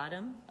very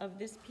bottom of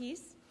this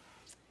piece.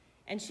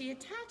 And she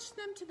attached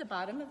them to the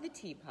bottom of the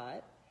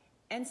teapot.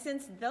 And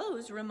since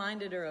those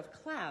reminded her of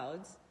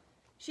clouds,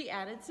 she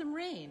added some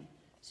rain.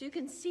 So you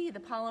can see the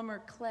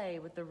polymer clay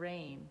with the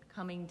rain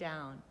coming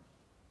down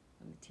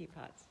on the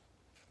teapots.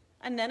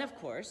 And then, of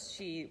course,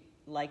 she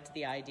liked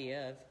the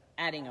idea of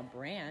adding a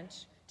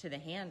branch to the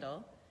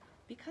handle,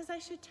 because I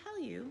should tell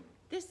you,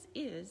 this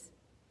is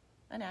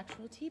an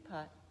actual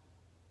teapot.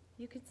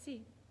 You could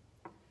see.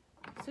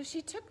 So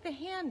she took the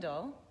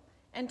handle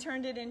and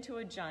turned it into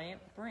a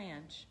giant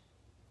branch.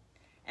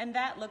 And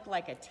that looked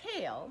like a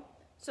tail,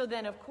 so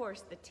then, of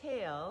course, the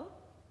tail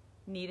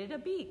needed a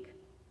beak.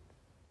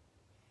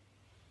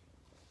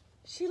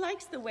 She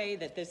likes the way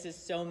that this is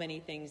so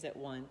many things at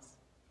once.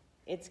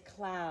 It's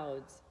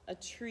clouds, a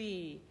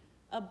tree,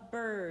 a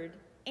bird,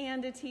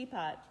 and a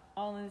teapot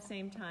all in the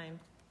same time.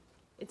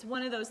 It's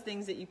one of those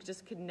things that you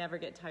just could never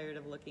get tired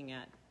of looking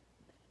at.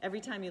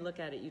 Every time you look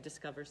at it, you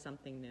discover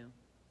something new.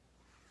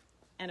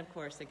 And of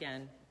course,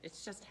 again,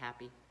 it's just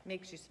happy,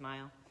 makes you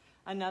smile.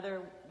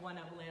 Another one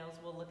of Lael's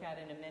we'll look at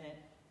in a minute,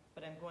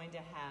 but I'm going to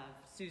have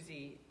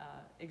Susie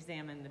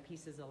examine the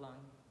pieces along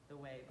the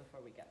way before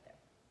we get there.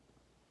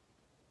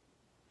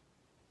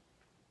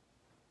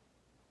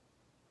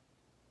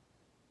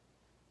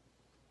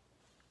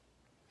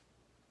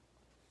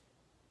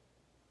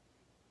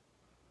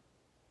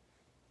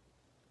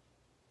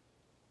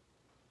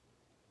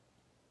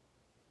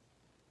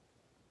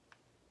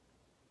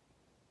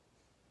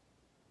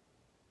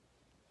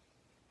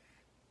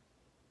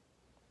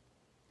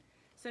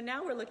 So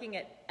now we're looking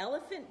at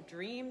Elephant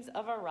Dreams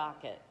of a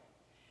Rocket.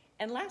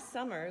 And last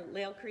summer,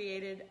 Lael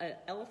created an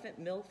elephant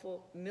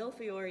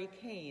millefiori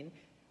cane,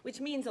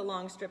 which means a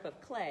long strip of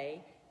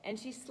clay, and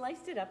she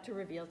sliced it up to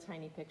reveal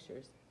tiny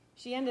pictures.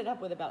 She ended up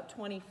with about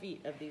 20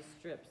 feet of these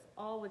strips,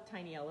 all with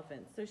tiny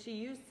elephants. So she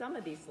used some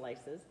of these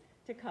slices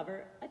to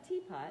cover a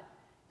teapot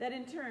that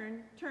in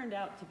turn turned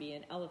out to be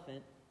an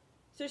elephant.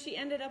 So she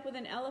ended up with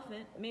an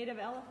elephant made of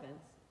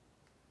elephants.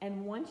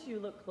 And once you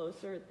look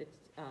closer at the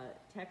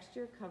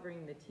texture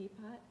covering the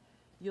teapot,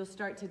 you'll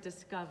start to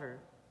discover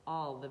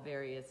all the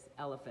various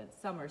elephants.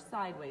 Some are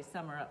sideways,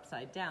 some are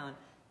upside down.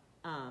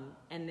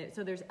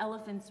 So there's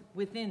elephants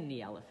within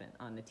the elephant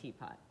on the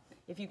teapot.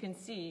 If you can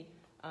see,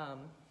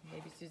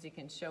 maybe Susie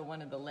can show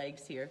one of the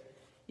legs here.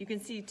 You can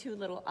see 2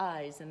 little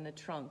eyes in the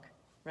trunk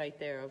right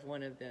there of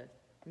one of the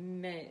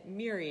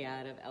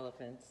myriad of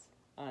elephants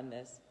on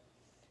this.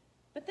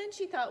 But then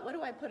she thought, what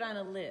do I put on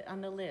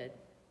the lid?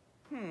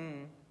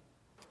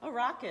 A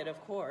rocket, of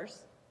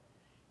course.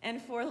 And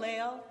for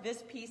Lael,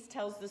 this piece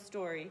tells the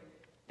story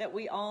that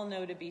we all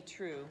know to be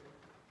true,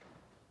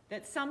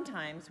 that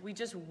sometimes we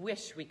just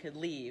wish we could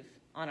leave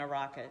on a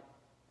rocket.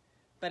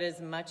 But as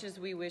much as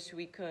we wish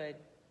we could,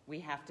 we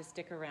have to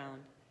stick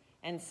around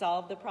and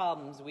solve the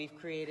problems we've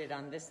created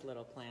on this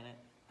little planet.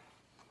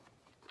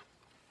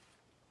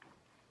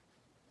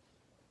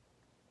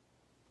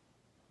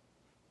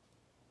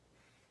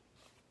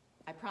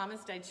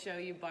 promised I'd show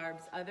you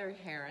Barb's other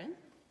heron.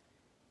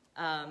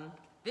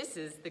 This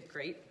is the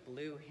great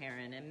blue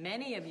heron, and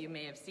many of you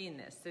may have seen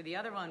this. So the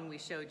other one we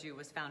showed you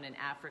was found in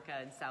Africa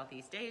and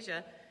Southeast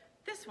Asia.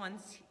 This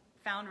one's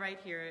found right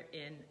here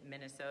in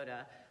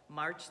Minnesota,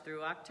 March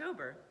through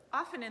October,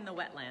 often in the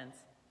wetlands.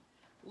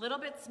 A little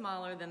bit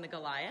smaller than the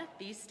Goliath.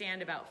 These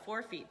stand about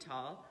 4 feet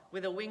tall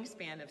with a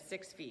wingspan of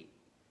 6 feet.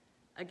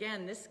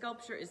 Again, this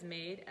sculpture is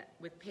made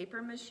with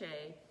paper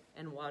mache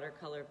and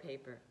watercolor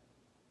paper.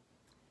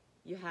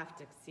 You have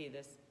to see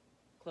this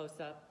close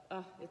up.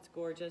 Oh, it's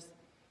gorgeous.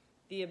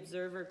 The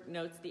observer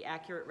notes the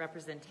accurate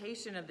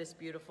representation of this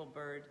beautiful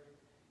bird.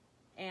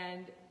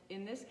 And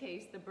in this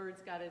case, the bird's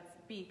got its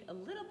beak a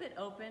little bit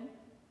open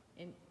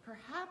and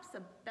perhaps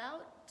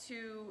about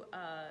to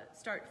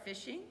start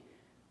fishing,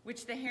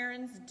 which the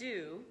herons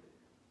do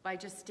by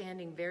just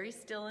standing very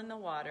still in the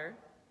water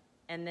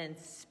and then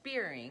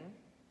spearing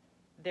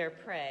their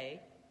prey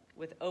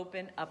with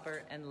open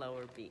upper and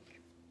lower beak.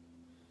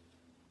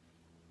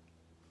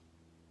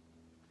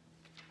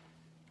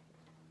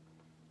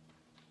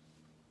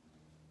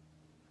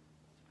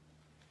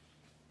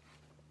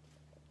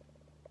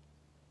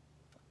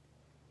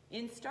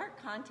 In stark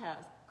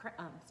contrast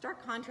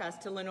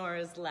to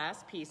Lenora's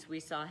last piece we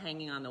saw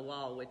hanging on the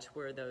wall, which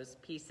were those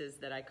pieces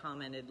that I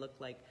commented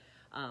looked like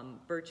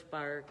birch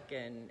bark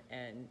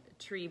and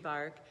tree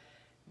bark,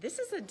 this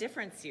is a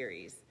different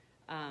series.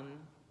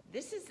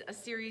 This is a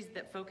series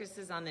that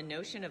focuses on the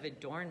notion of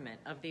adornment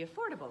of the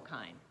affordable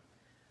kind.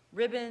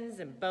 Ribbons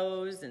and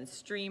bows and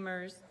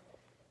streamers,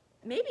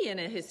 maybe in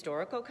a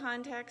historical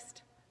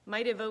context,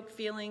 might evoke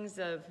feelings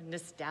of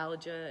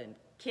nostalgia and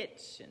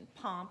kitsch and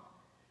pomp.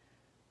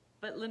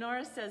 But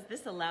Lenora says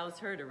this allows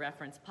her to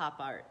reference pop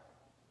art.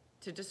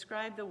 To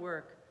describe the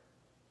work,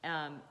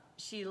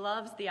 she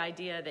loves the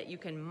idea that you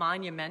can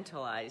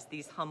monumentalize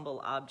these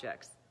humble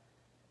objects.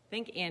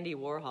 Think Andy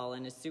Warhol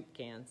and his soup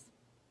cans.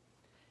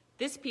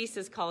 This piece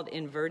is called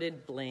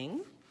Inverted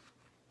Bling.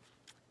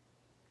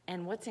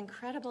 And what's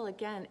incredible,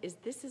 again, is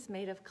this is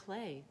made of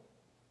clay.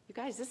 You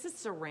guys, this is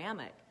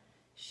ceramic.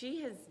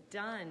 She has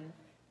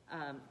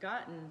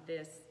gotten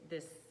this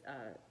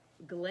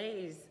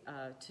glaze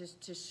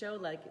to show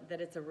like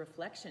that it's a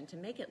reflection, to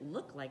make it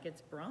look like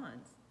it's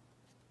bronze.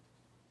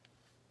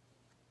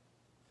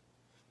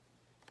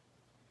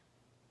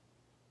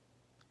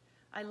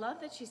 I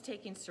love that she's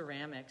taking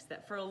ceramics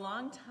that for a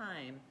long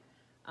time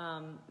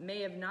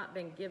may have not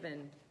been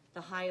given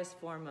the highest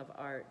form of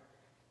art,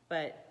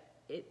 but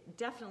it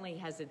definitely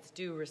has its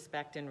due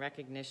respect and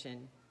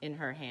recognition in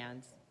her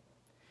hands.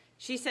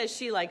 She says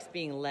she likes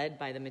being led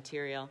by the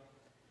material.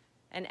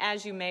 And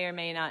as you may or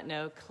may not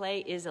know, clay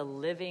is a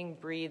living,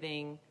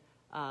 breathing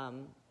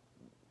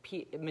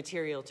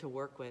material to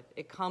work with.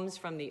 It comes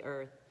from the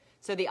earth.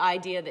 So the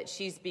idea that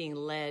she's being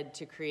led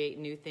to create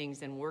new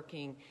things and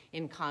working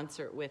in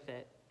concert with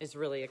it is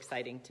really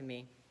exciting to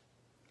me.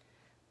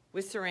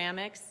 With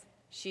ceramics,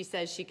 she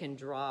says she can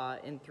draw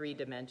in 3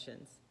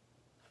 dimensions.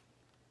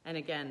 And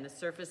again, the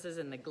surfaces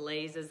and the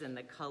glazes and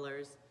the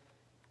colors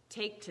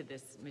take to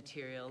this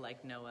material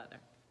like no other.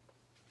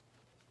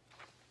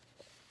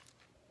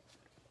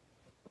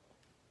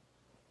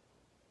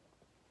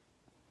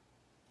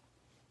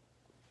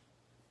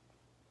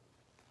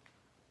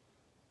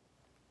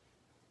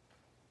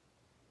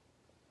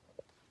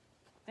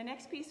 The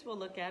next piece we'll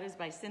look at is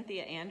by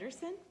Cynthia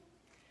Anderson.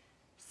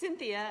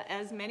 Cynthia,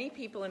 as many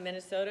people in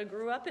Minnesota,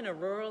 grew up in a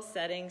rural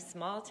setting,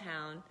 small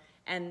town,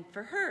 and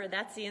for her,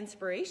 that's the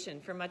inspiration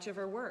for much of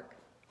her work.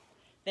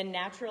 The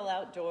natural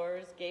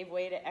outdoors gave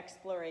way to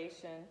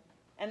exploration,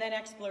 and then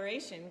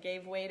exploration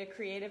gave way to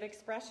creative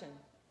expression.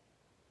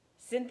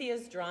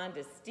 Cynthia's drawn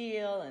to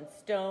steel and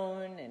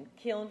stone and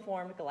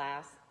kiln-formed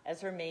glass as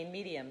her main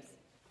mediums,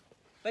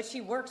 but she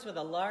works with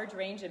a large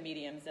range of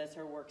mediums as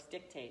her works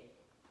dictate.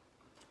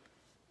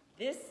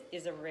 This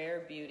is a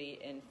rare beauty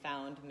in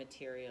found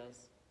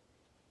materials.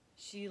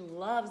 She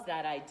loves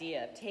that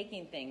idea of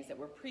taking things that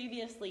were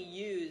previously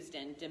used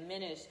and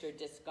diminished or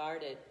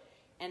discarded,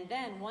 and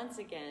then, once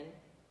again,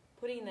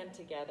 putting them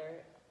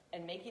together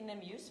and making them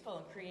useful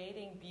and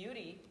creating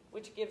beauty,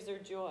 which gives her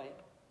joy.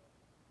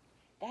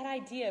 That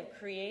idea of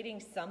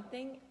creating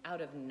something out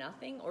of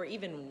nothing, or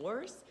even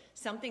worse,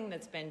 something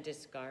that's been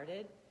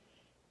discarded,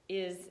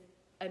 is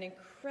an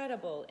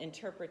incredible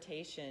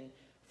interpretation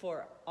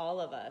for all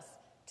of us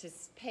to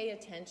pay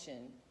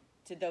attention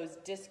to those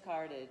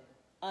discarded,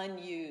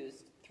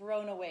 unused,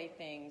 thrown away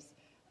things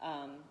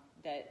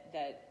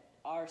that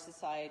our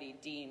society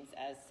deems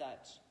as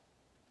such.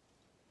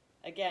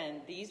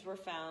 Again, these were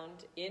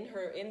found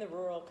in the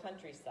rural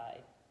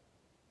countryside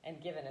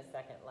and given a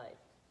second life.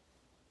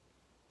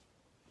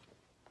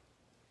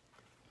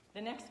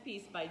 The next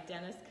piece by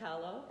Dennis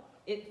Callow,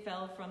 It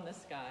Fell from the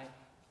Sky.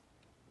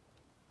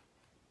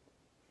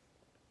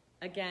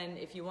 Again,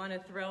 if you want to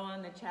throw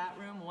on the chat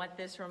room what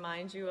this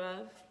reminds you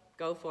of,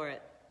 go for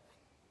it.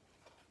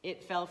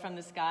 It Fell from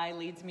the Sky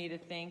leads me to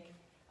think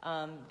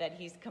that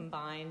he's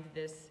combined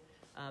this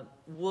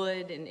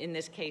wood, and in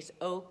this case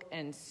oak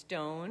and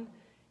stone,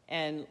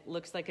 and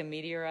looks like a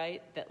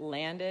meteorite that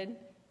landed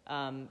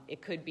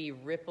It could be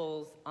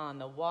ripples on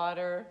the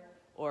water,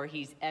 or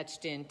he's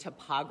etched in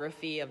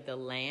topography of the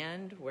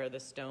land where the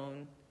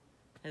stone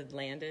has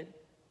landed.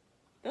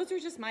 Those are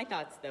just my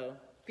thoughts, though.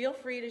 Feel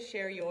free to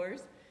share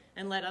yours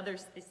and let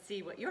others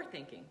see what you're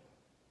thinking.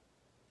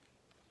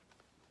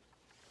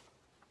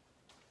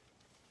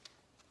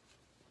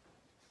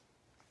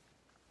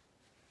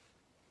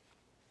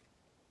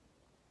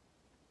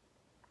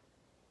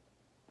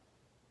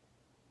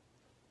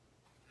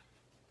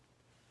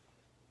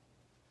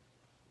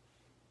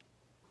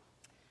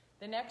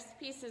 The next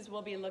pieces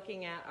we'll be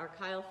looking at are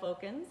Kyle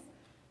Fokin's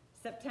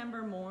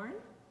September Morn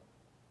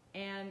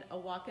and A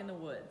Walk in the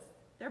Woods.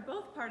 They're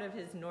both part of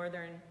his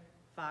Northern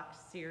Fox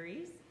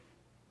series.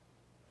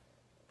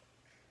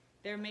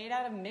 They're made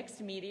out of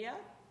mixed media.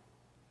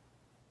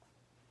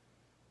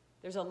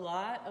 There's a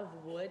lot of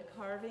wood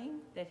carving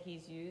that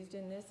he's used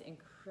in this,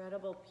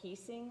 incredible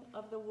piecing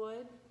of the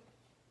wood.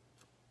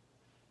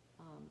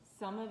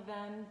 Some of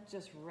them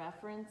just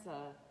reference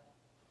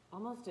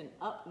almost an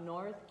up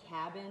north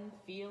cabin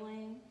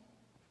feeling.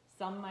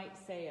 Some might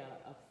say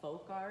a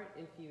folk art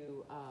if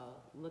you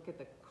look at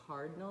the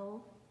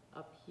cardinal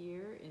up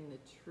here in the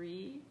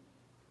tree.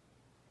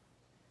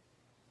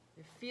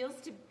 There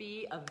feels to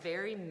be a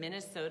very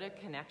Minnesota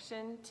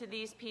connection to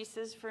these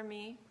pieces for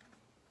me.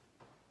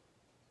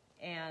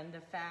 And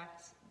the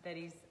fact that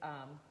he's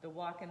the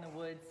walk in the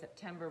woods,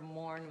 September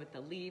morn with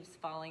the leaves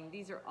falling,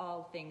 these are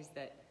all things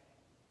that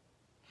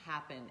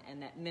happen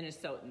and that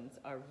Minnesotans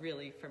are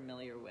really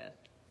familiar with.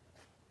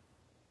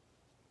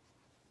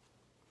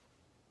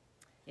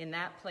 In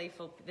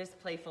this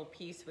playful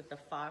piece with the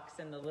fox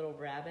and the little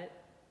rabbit,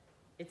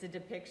 it's a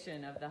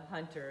depiction of the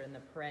hunter and the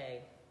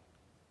prey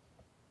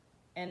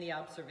and the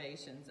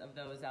observations of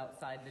those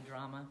outside the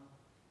drama.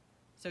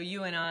 So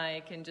you and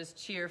I can just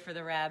cheer for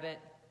the rabbit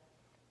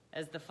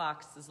as the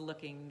fox is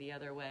looking the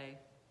other way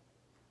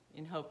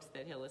in hopes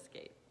that he'll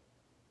escape.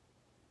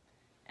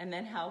 And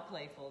then how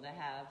playful to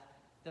have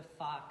the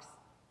fox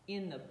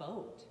in the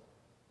boat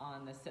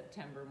on the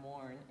September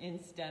morn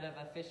instead of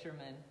a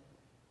fisherman,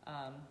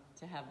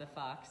 to have the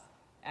fox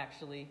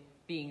actually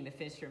being the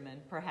fisherman,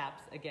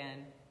 perhaps again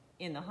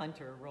in the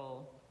hunter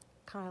role.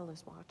 Kyle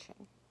is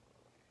watching.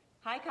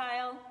 Hi,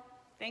 Kyle.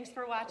 Thanks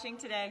for watching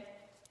today.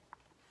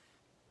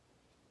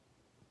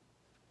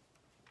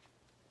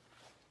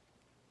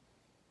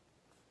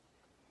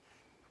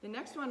 The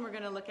next one we're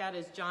going to look at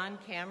is John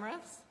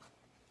Camrath's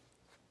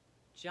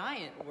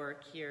giant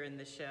work here in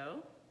the show.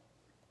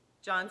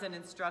 John's an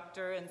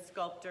instructor and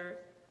sculptor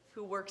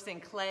who works in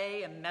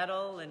clay and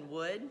metal and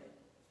wood.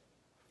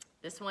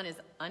 This one is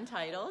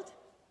untitled.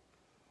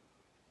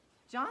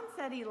 John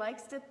said he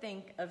likes to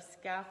think of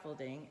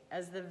scaffolding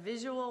as the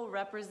visual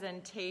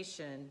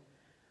representation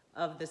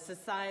of the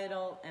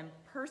societal and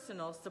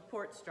personal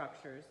support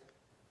structures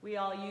we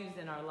all use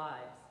in our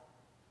lives.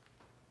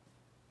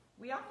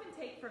 We often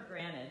take for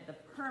granted the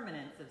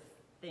permanence of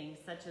things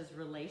such as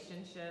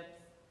relationships,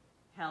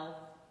 health,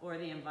 or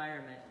the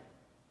environment,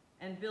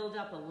 and build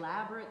up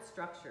elaborate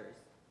structures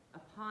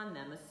upon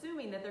them,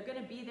 assuming that they're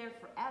going to be there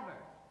forever,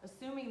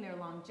 assuming their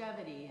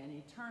longevity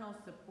and eternal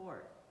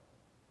support.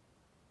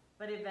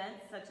 But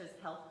events such as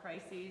health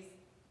crises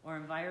or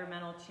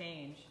environmental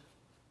change,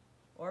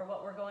 or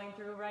what we're going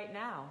through right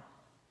now,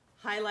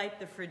 highlight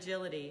the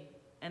fragility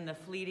and the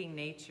fleeting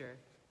nature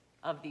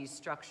of these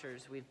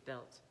structures we've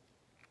built.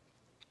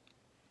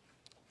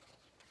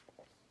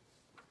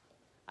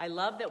 I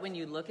love that when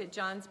you look at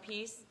John's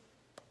piece,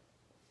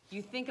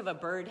 you think of a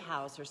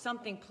birdhouse or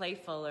something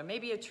playful, or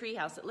maybe a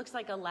treehouse. It looks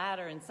like a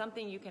ladder and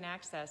something you can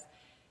access.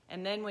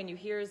 And then when you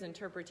hear his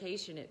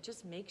interpretation, it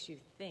just makes you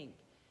think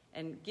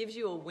and gives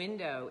you a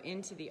window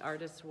into the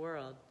artist's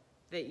world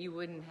that you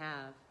wouldn't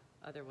have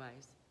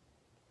otherwise.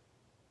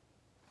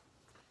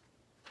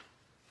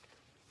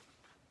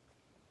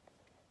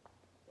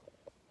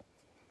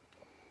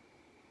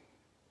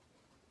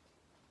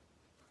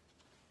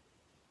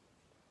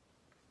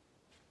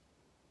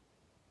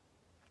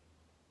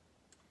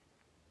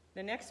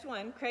 The next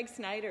one, Craig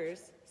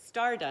Snyder's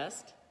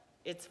Stardust,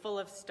 It's Full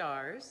of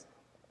Stars,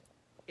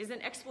 is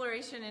an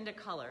exploration into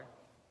color.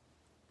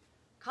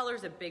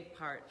 Color's a big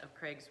part of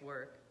Craig's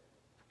work,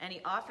 and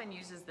he often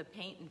uses the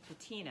paint and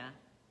patina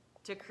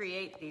to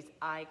create these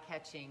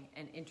eye-catching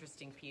and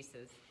interesting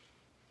pieces.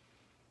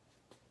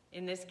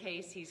 In this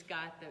case, he's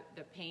got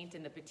the paint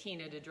and the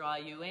patina to draw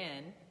you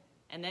in,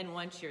 and then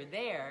once you're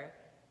there,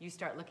 you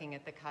start looking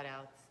at the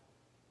cutouts.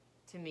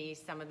 To me,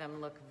 some of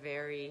them look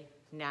very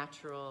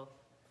natural,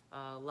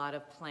 a lot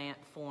of plant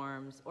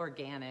forms,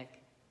 organic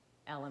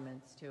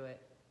elements to it.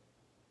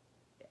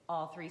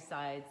 All three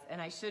sides, and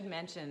I should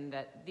mention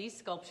that these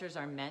sculptures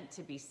are meant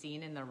to be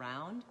seen in the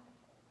round.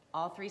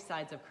 All three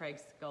sides of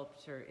Craig's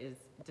sculpture is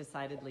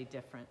decidedly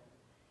different.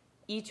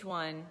 Each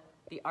one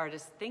the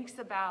artist thinks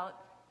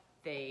about,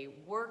 they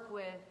work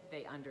with,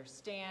 they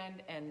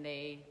understand, and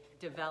they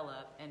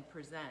develop and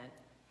present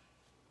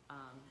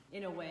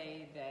in a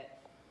way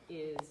that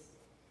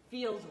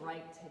feels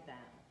right to them.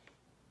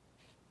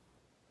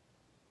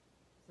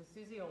 So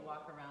Susie will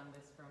walk around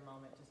this for a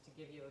moment just to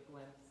give you a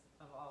glimpse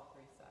of all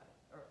three sides,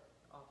 or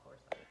all four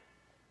sides.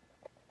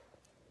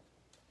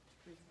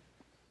 Three sides.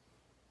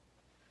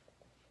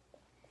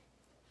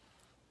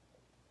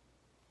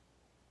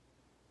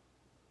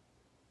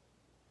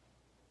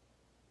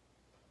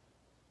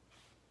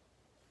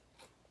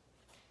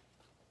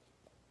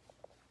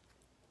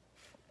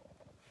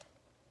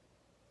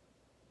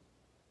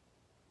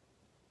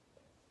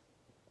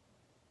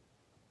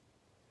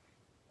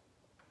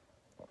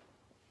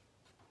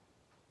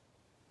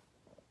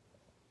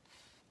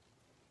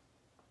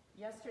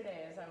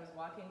 Yesterday, as I was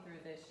walking through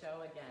this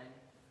show again,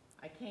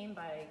 I came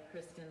by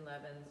Kristen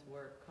Levin's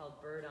work called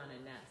Bird on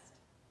a Nest.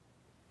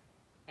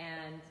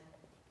 And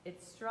it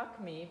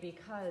struck me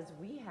because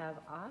we have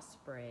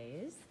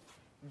ospreys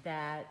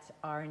that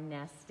are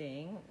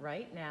nesting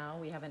right now.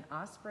 We have an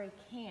osprey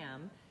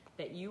cam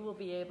that you will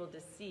be able to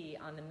see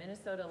on the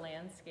Minnesota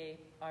Landscape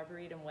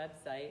Arboretum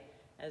website,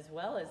 as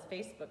well as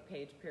Facebook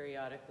page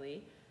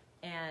periodically.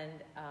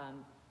 And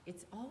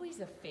it's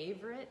always a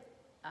favorite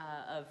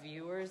of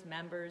viewers,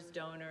 members,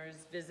 donors,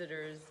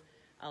 visitors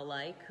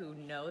alike who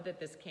know that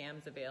this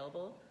cam's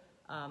available.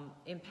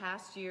 In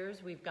past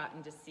years, we've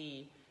gotten to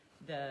see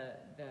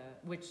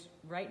which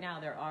right now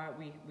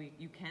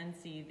you can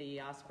see the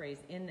ospreys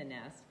in the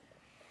nest,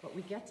 but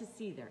we get to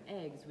see their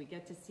eggs, we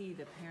get to see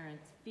the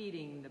parents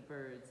feeding the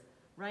birds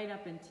right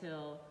up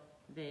until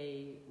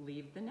they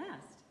leave the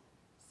nest.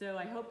 So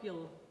I hope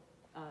you'll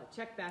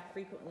check back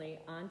frequently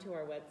onto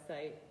our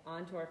website,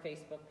 onto our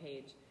Facebook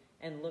page,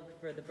 and look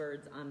for the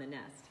birds on the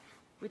nest,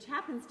 which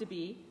happens to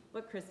be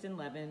what Kristen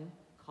Levin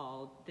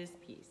called this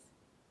piece.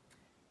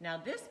 Now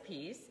this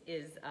piece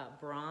is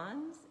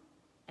bronze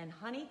and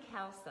honey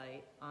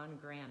calcite on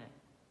granite.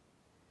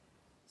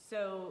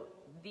 So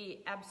the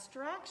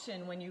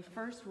abstraction when you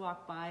first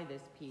walk by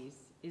this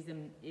piece is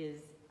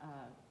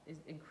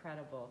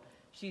incredible.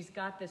 She's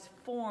got this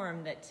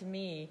form that to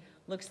me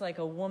looks like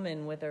a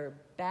woman with her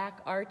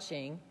back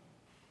arching.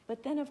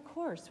 But then, of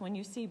course, when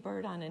you see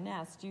bird on a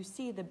nest, you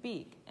see the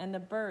beak and the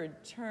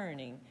bird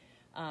turning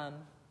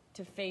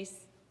to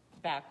face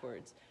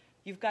backwards.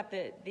 You've got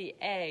the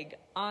egg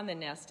on the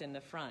nest in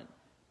the front.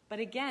 But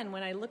again,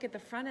 when I look at the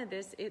front of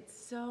this, it's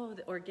so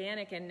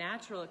organic and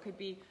natural. It could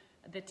be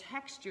the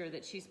texture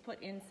that she's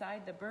put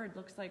inside the bird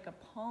looks like a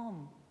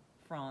palm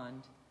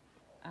frond.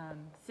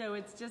 So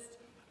it's just,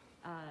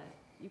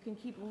 you can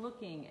keep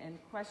looking and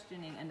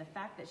questioning, and the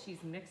fact that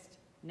she's mixed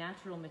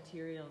natural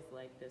materials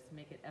like this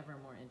make it ever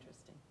more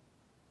interesting.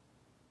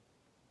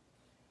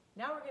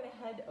 Now we're going to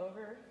head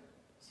over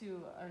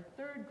to our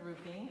third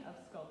grouping of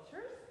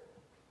sculptures.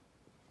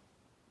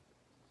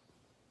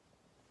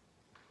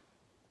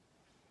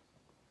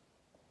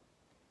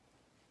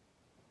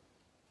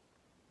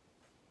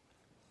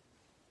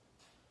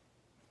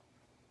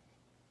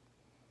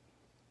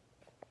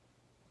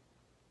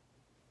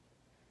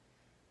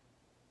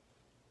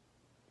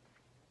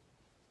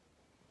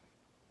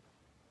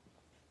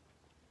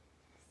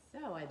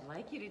 So I'd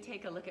like you to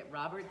take a look at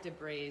Robert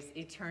Debray's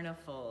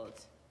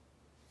Eternifold.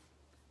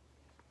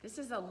 This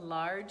is a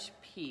large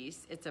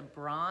piece. It's a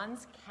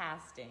bronze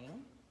casting.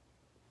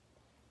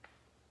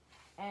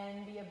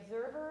 And the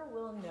observer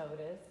will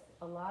notice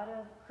a lot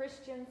of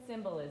Christian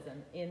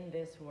symbolism in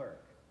this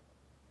work.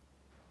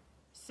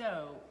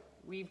 So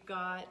we've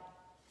got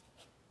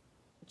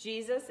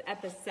Jesus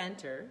at the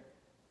center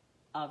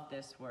of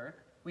this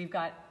work. We've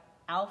got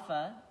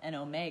Alpha and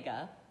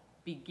Omega,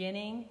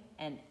 beginning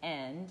and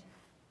end,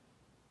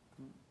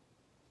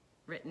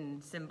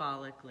 written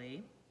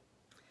symbolically.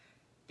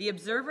 The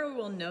observer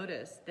will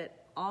notice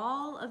that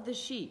all of the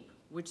sheep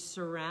which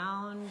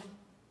surround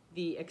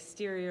the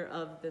exterior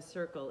of the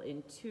circle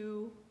in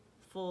two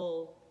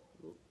full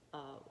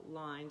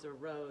lines or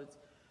rows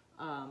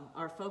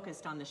are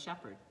focused on the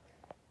shepherd.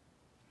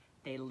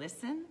 They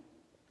listen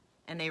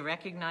and they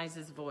recognize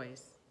his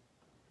voice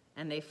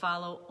and they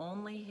follow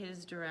only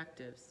his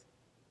directives.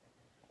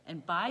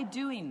 And by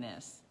doing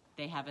this,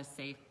 they have a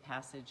safe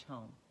passage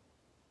home.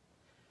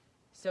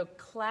 So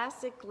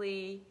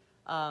classically,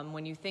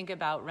 when you think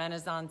about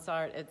Renaissance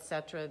art,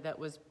 etc., that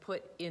was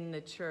put in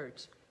the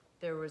church,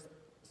 there was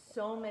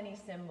so many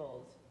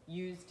symbols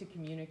used to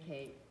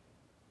communicate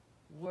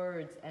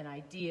words and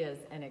ideas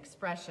and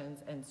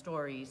expressions and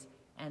stories,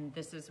 and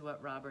this is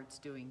what Robert's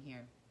doing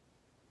here.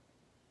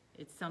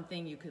 It's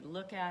something you could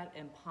look at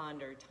and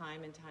ponder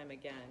time and time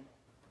again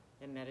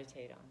and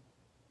meditate on.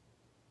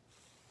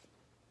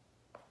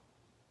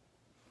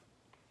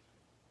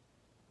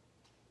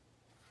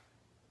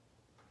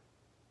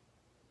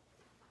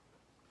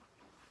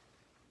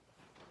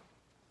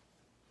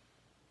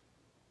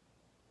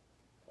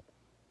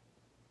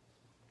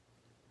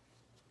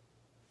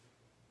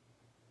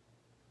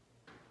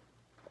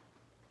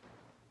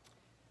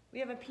 We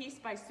have a piece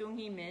by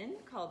Sung-Hee Min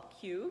called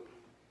Cube,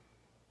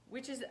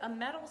 which is a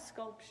metal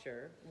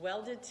sculpture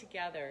welded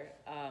together,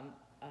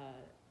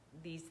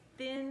 these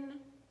thin,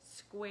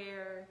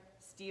 square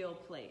steel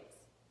plates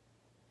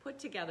put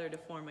together to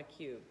form a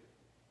cube.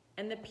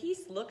 And the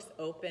piece looks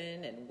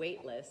open and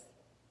weightless,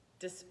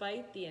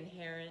 despite the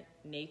inherent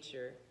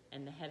nature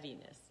and the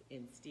heaviness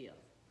in steel.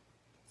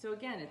 So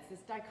again, it's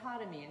this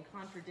dichotomy and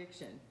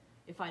contradiction.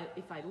 If I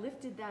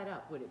lifted that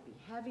up, would it be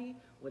heavy?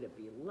 Would it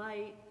be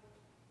light?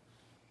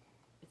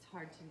 It's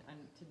hard to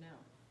know.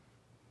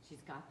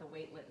 She's got the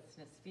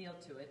weightlessness feel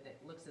to it that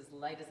looks as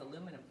light as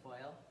aluminum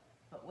foil,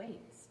 but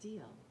wait,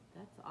 steel,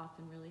 that's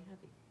often really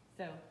heavy.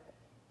 So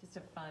just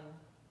a fun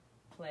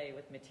play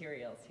with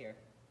materials here.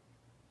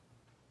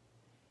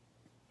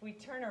 If we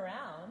turn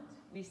around,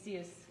 we see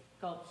a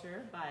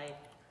sculpture by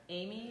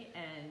Amy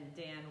and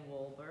Dan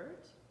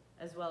Wolbert,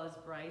 as well as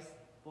Bryce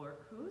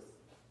Borkhus,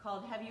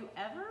 called Have You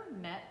Ever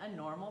Met a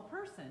Normal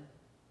Person?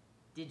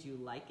 Did you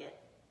like it?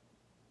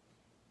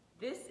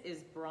 This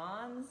is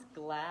bronze,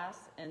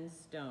 glass, and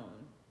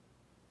stone.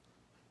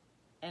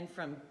 And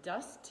from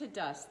dust to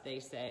dust, they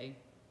say,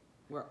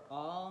 we're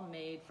all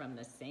made from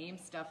the same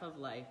stuff of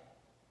life.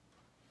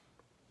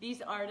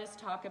 These artists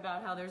talk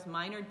about how there's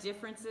minor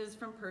differences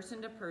from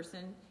person to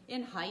person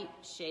in height,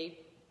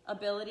 shape,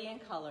 ability,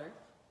 and color.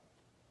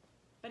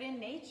 But in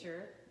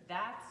nature,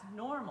 that's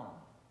normal.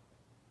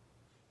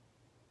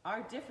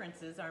 Our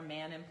differences are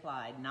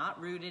man-implied,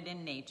 not rooted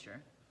in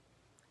nature.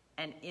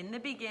 And in the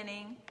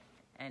beginning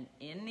and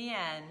in the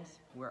end,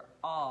 we're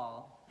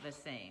all the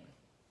same.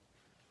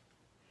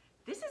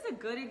 This is a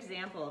good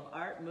example of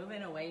art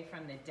moving away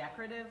from the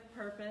decorative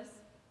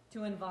purpose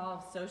to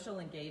involve social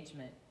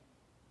engagement,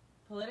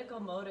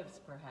 political motives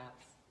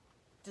perhaps,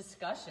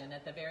 discussion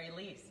at the very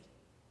least.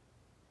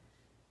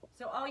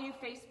 So all you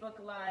Facebook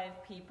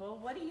Live people,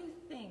 what do you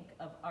think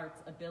of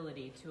art's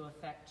ability to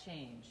affect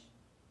change?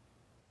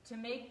 To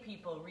make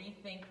people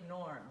rethink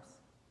norms?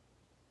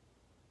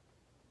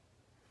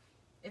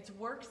 It's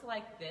works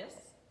like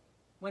this,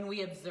 when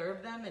we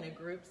observe them in a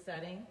group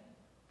setting,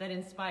 that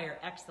inspire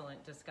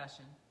excellent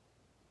discussion.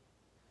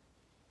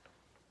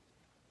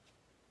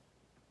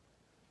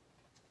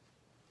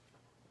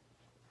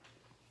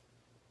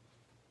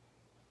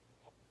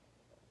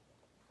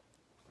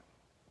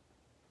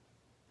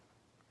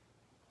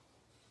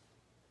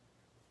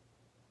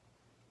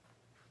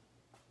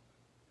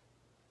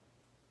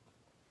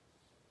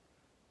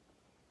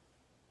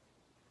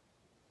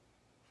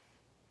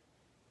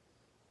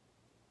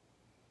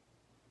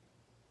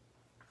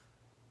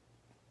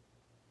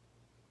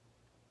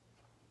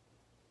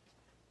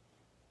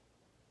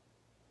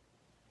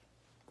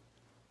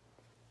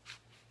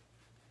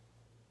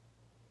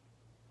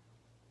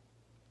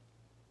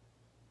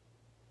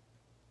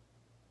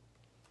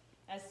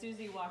 As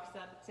Susie walks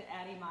up to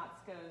Addie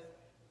Motzko's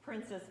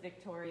Princess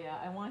Victoria,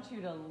 I want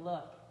you to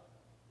look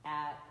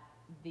at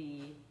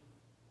the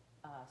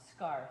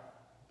scarf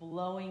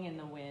blowing in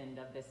the wind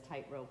of this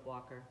tightrope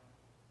walker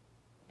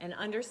and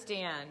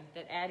understand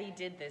that Addie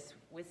did this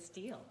with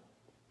steel.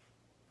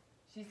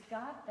 She's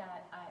got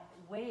that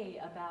way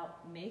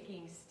about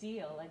making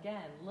steel,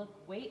 again,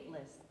 look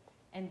weightless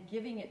and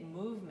giving it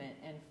movement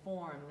and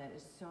form that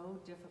is so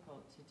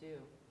difficult to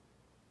do.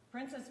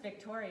 Princess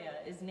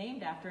Victoria is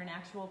named after an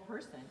actual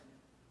person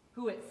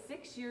who at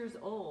 6 years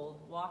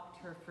old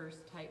walked her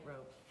first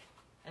tightrope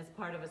as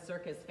part of a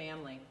circus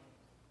family.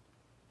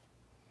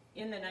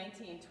 In the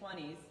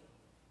 1920s,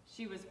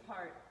 she was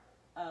part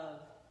of,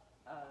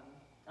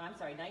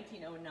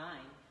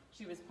 1909,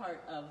 she was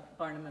part of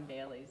Barnum and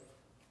Bailey's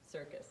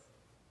circus.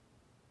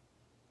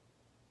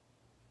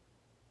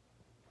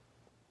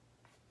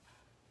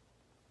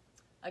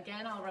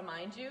 Again, I'll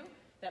remind you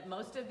that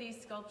most of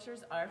these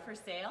sculptures are for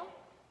sale.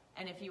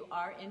 And if you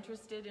are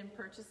interested in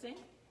purchasing,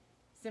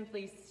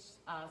 simply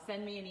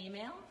send me an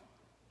email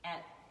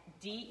at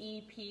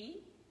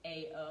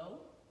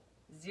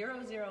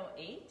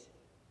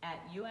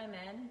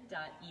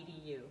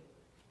depao008@umn.edu.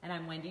 And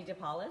I'm Wendy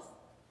DePaolis,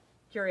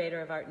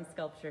 Curator of Art and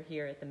Sculpture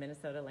here at the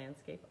Minnesota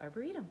Landscape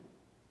Arboretum.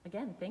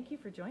 Again, thank you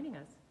for joining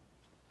us.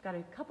 Got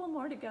a couple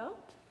more to go,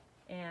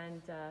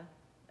 and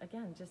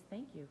again, just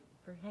thank you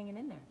for hanging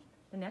in there.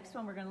 The next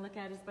one we're going to look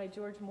at is by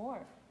George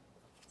Moore.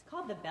 It's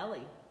called The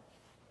Belly.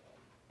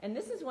 And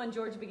this is one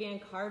George began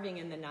carving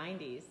in the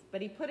 90s,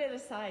 but he put it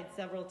aside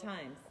several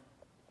times.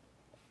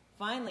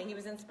 Finally, he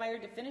was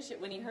inspired to finish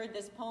it when he heard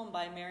this poem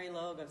by Mary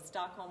Logue of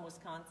Stockholm,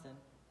 Wisconsin.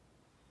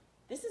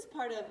 This is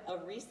part of a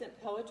recent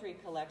poetry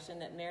collection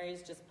that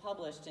Mary's just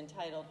published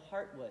entitled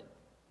Heartwood.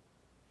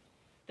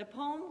 The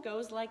poem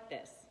goes like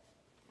this.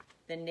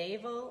 The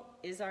navel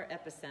is our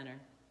epicenter,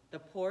 the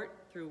port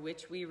through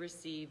which we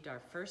received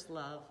our first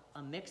love,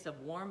 a mix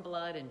of warm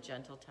blood and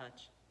gentle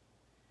touch.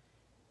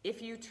 If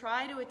you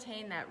try to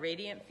attain that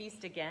radiant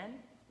feast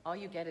again, all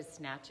you get is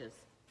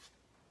snatches.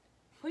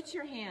 Put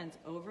your hands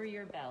over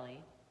your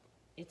belly.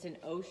 It's an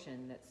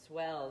ocean that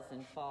swells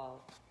and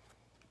falls.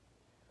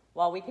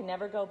 While we can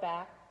never go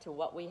back to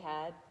what we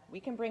had, we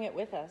can bring it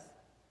with us.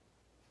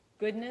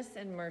 Goodness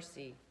and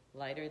mercy,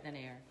 lighter than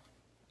air.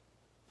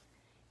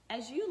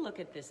 As you look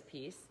at this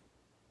piece,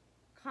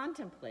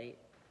 contemplate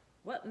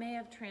what may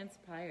have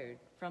transpired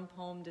from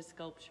poem to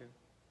sculpture.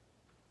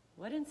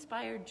 What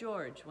inspired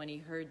George when he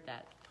heard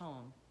that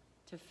poem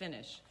to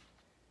finish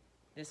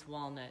this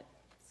walnut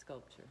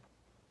sculpture?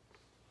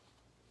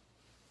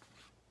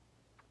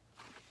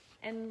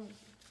 And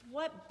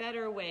what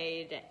better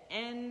way to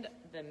end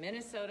the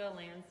Minnesota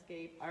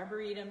Landscape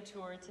Arboretum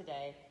tour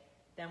today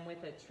than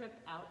with a trip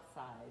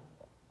outside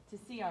to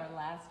see our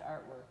last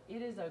artwork.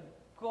 It is a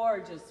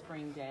gorgeous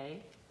spring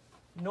day.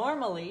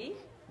 Normally,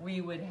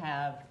 we would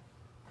have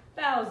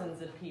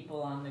thousands of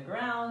people on the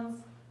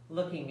grounds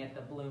looking at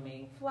the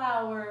blooming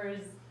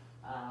flowers,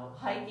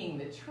 hiking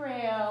the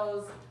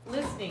trails,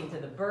 listening to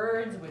the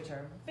birds, which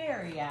are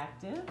very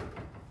active.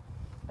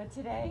 But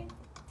today,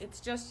 it's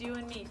just you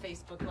and me,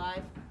 Facebook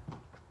Live.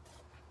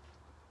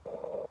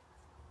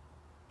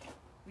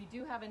 We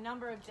do have a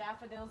number of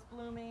daffodils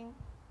blooming.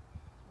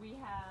 We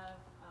have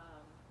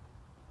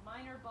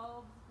minor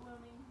bulbs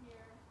blooming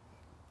here.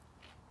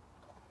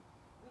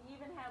 We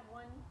even have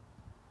one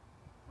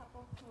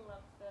couple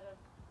tulips that have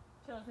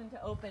chosen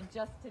to open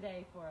just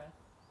today for us.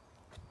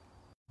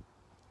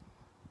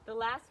 The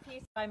last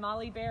piece by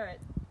Molly Barrett.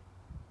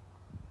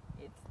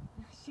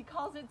 She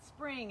calls it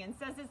spring and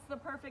says it's the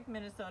perfect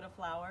Minnesota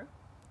flower.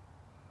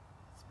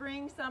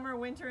 Spring, summer,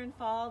 winter, and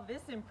fall,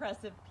 this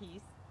impressive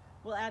piece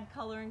will add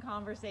color and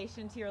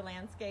conversation to your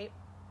landscape.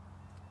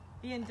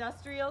 The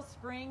industrial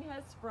spring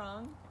has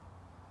sprung.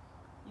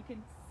 You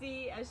can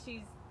see as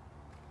she's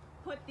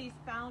put these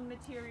found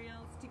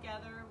materials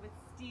together with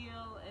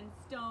steel and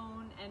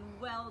stone and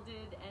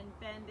welded and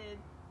bended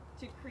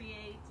to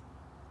create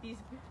these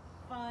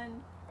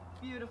fun,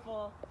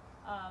 beautiful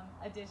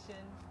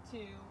addition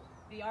to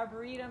the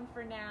Arboretum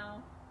for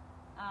now,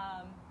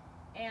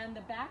 and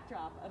the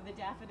backdrop of the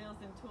daffodils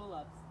and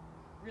tulips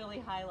really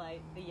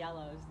highlight the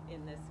yellows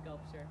in this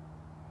sculpture.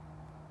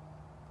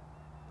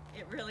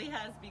 It really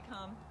has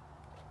become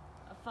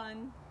a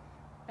fun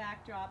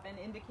backdrop and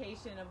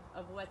indication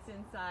of what's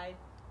inside.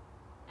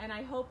 And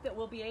I hope that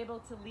we'll be able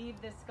to leave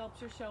this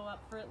sculpture show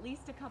up for at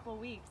least a couple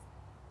weeks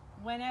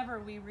whenever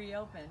we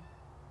reopen.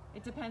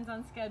 It depends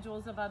on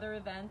schedules of other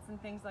events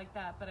and things like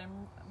that, but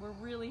we're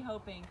really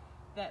hoping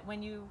that when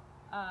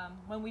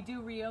we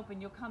do reopen,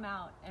 you'll come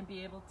out and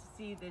be able to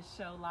see this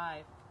show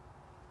live.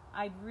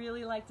 I'd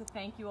really like to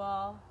thank you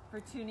all for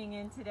tuning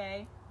in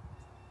today.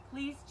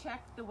 Please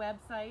check the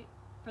website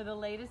for the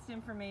latest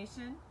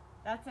information.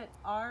 That's at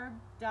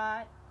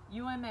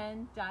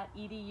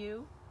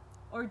arb.umn.edu,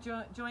 or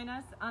join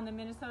us on the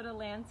Minnesota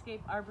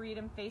Landscape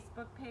Arboretum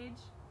Facebook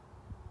page.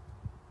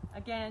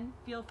 Again,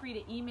 feel free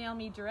to email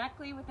me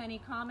directly with any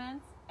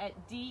comments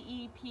at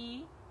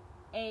depao008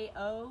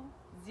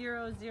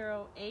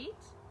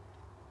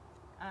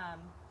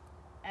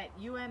 at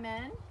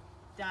umn.edu.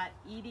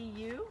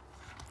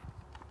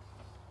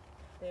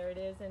 There it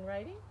is in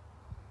writing.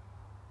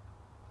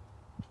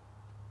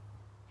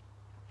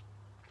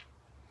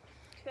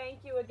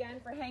 Thank you again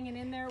for hanging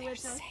in there with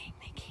us. They're saying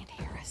they can't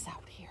hear us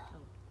out here.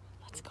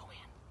 Let's go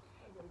in.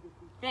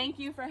 Thank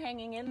you for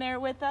hanging in there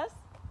with us.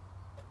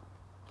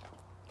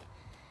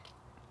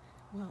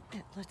 Well,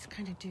 let's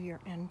kind of do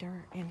your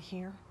ender in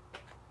here.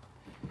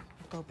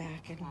 Go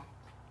back and...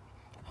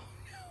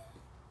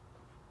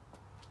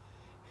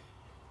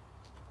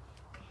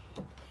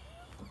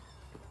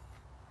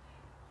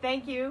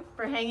 Thank you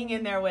for hanging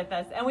in there with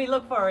us, and we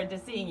look forward to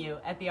seeing you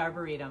at the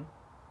Arboretum.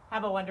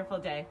 Have a wonderful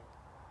day.